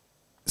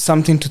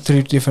something to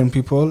 3 different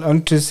people. I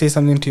want you to say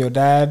something to your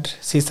dad,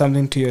 say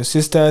something to your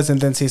sisters,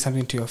 and then say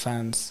something to your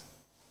fans.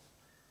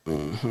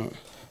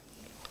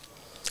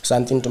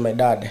 Something to my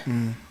dad.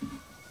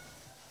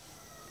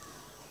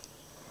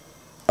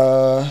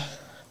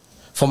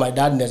 For my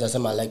dad,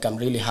 like I'm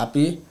really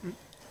happy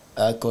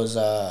because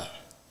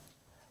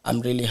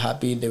I'm really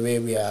happy the way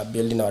we are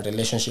building our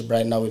relationship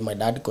right now with my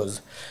dad,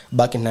 because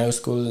back in high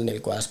school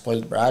nilikuwa a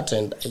spoiled brat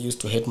and I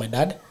used to hate my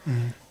dad.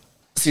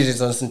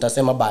 Seriously,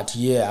 but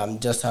yeah, I'm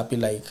just happy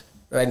like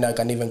right now I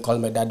can even call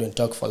my dad and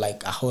talk for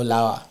like a whole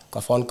hour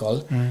a phone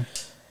call.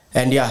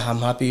 And yeah, I'm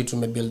happy to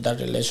build that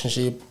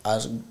relationship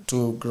as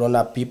two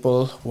grown-up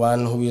people,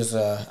 one who is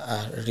a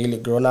really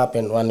grown-up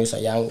and one who is a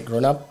young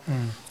grown-up.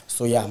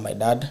 So yeah, my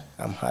dad,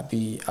 I'm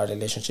happy our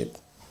relationship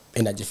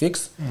energy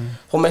fix.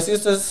 For my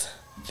sisters,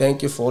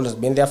 thank you for always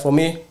being there for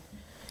me.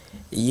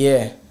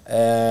 Yeah,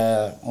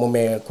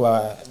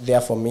 mumekuwa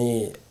there for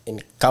me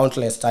in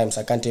countless times.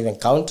 I can't even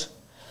count.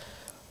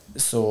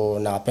 So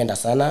nawapenda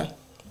sana.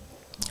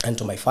 And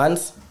to my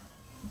fans,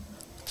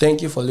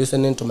 thank you for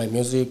listening to my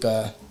music.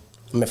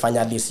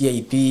 Nimefanya this year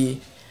EP,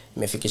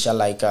 imefikisha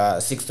like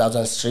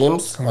 6,000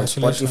 streams on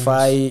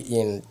Spotify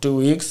in 2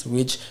 weeks,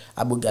 which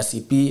Abugas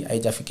EP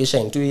haijafikisha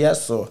in 2 years.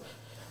 So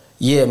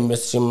yeah,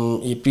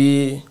 nimestream EP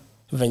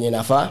venye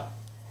nafaa,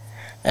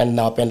 and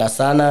nawapenda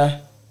sana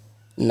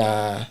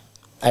na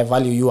I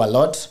value you a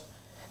lot.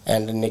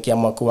 And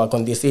nikiamua kuwa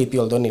on this EP,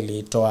 although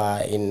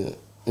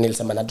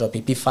nilisema na drop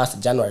EP 1st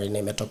January na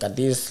imetoka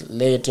this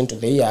late into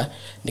the year,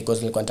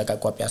 because nilikuwa nataka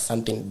kuwapia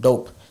something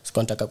dope.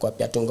 Sikuwa nataka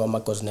kuwapia tu ngoma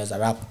because naweza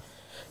rap.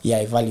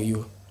 Yeah, I value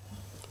you.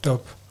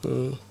 Dope.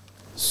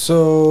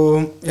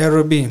 So,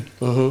 Yarobi,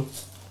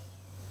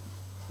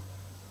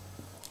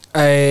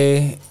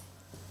 I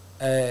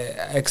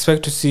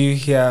expect to see you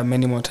here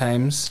many more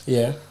times.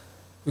 Yeah.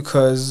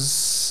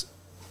 Because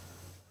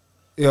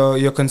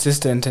you're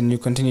consistent and you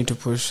continue to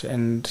push,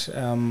 and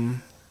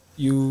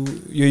you're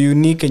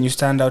unique and you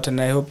stand out,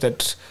 and I hope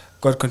that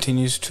God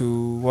continues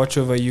to watch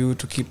over you,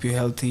 to keep you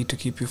healthy, to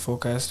keep you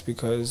focused,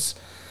 because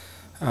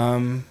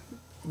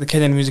the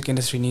Kenyan music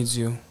industry needs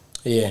you.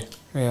 Yeah.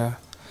 Yeah.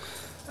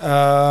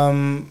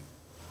 I'm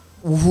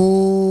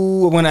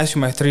going to ask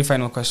you my 3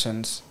 final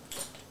questions.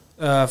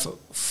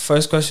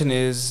 First question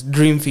is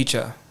dream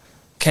feature,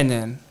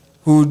 Kenyan.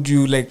 Who do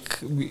you like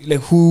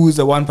who is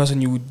the one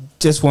person you would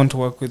just want to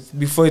work with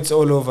before it's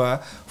all over?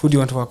 Who do you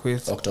want to work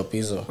with?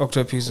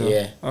 Octopizzo.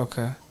 Yeah.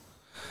 Okay.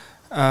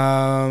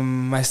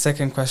 My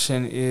second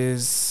question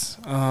is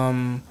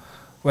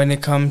when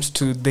it comes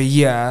to the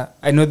year,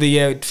 I know the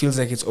year, it feels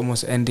like it's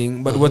almost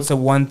ending, but what's the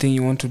one thing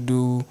you want to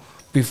do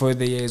before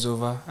the year is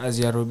over as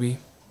Yarobi?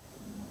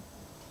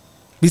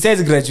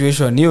 Besides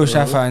graduation, you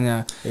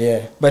shafanya.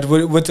 Yeah. But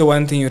what's the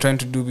one thing you're trying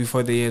to do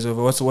before the year is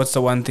over? What's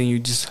the one thing you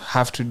just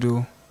have to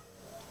do?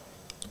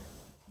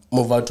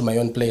 Move out to my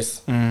own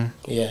place.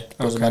 Yeah.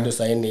 Because bado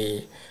sahi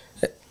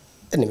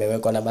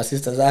nimewekwa na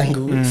masista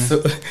zangu.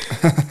 So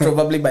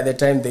probably by the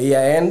time the year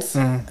ends,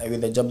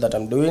 with the job that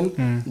I'm doing,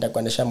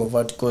 nitakuwa nisha move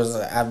out, because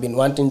I've been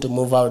wanting to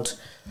move out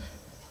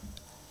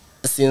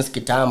since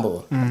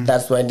kitambo.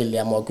 That's why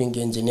niliamua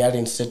kuingia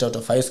engineering straight out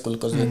of high school,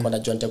 because nilikuwa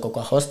najua nitako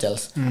kwa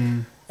hostels.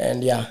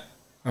 And yeah.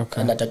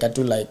 Okay. And nataka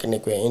tu like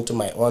nikwe into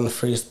my own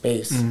free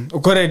space.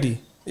 Uko ready?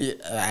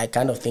 Yeah, I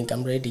kind of think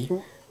I'm ready.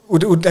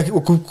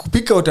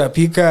 Kupika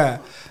utapika,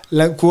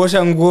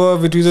 kuosha nguo,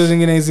 vitu hizo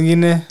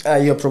zingine.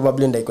 Hiyo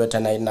probably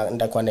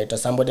ndakuwa naita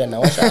somebody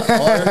anaosha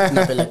or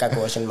napeleka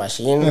kwa washing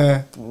machine,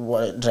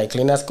 dry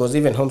cleaners, because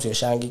even homes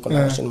yoshangi kuna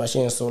washing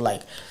machine. So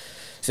like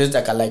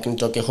sitaka like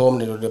nitoke home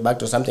nirudi back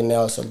to something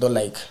else, although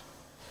like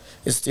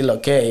it's still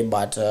okay,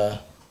 but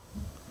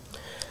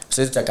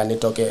Sister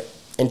nitoke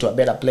into a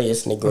better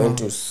place, ni go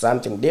into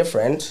something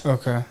different.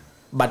 Okay.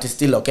 But it's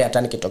still okay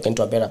hata nikitoka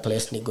into a better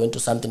place, ni go into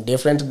something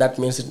different. That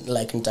means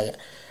like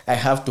I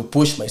have to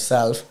push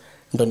myself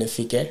ndo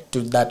nifike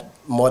to that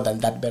more than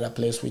that better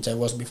place which I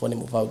was before I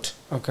move out.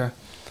 Okay.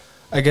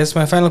 I guess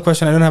my final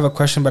question, I don't have a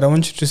question, but I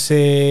want you to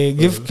say,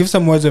 give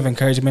some words of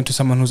encouragement to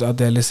someone who's out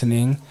there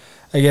listening.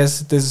 I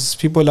guess there's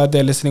people out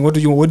there listening. What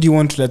do you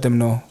want to let them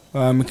know?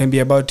 It can be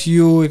about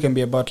you, it can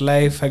be about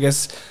life. I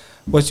guess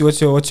what's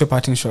your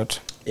parting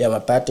shot? Yeah, my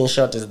parting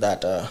shot is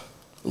that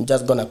I'm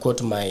just gonna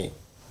quote my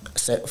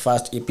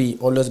first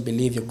EP. Always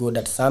believe you're good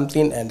at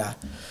something, and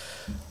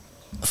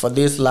for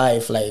this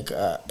life, like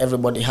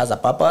everybody has a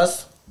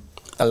purpose.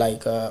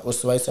 Like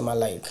usiwaisema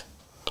like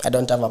I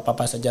don't have a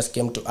purpose. I just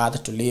came to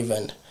earth to live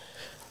and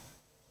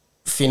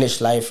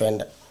finish life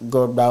and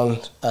go down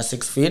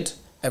 6 feet.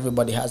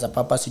 Everybody has a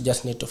purpose. You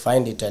just need to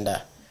find it,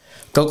 and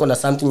talk on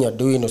something you're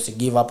doing. Usi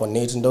give up on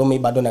it. Ndo mi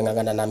bado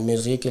nangangana na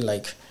music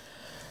like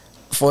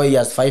 4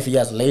 years, 5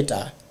 years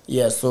later.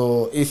 Yeah,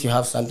 so if you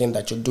have something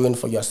that you're doing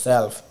for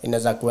yourself,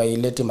 inaweza kuwa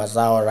ileti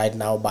mazao right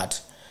now, but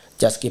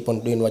just keep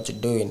on doing what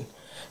you're doing.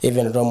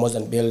 Even Rome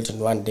wasn't built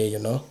in one day, you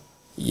know.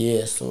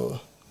 Yeah, so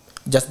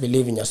just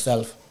believe in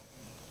yourself.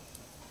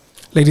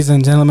 Ladies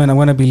and gentlemen, I'm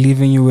going to be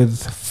leaving you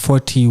with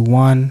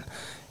 41.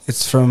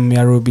 It's from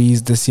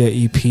Yarobi's This Year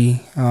EP.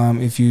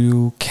 If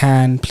you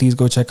can, please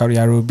go check out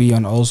Yarobi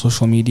on all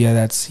social media.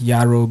 That's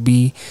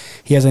Yarobi.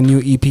 He has a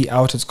new EP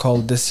out. It's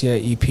called This Year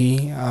EP.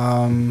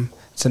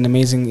 It's an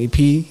amazing EP.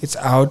 It's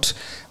out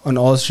on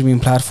all streaming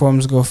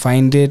platforms. Go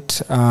find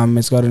it.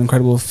 It's got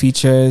incredible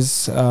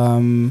features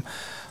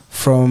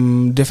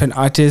from different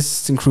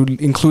artists,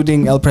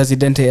 including El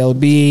Presidente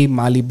LB,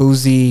 Mali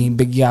Boozy,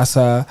 Big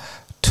Yasa,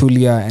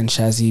 Tulia, and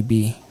Shazzy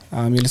B.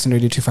 You listen to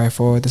Radio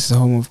 254. This is the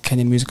home of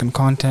Kenyan music and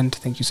content.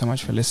 Thank you so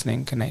much for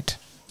listening. Good night.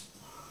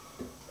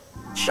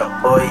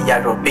 Shop boy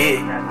Yarobi.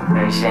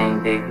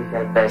 Shane Dick,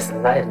 that best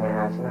light,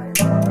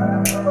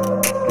 man.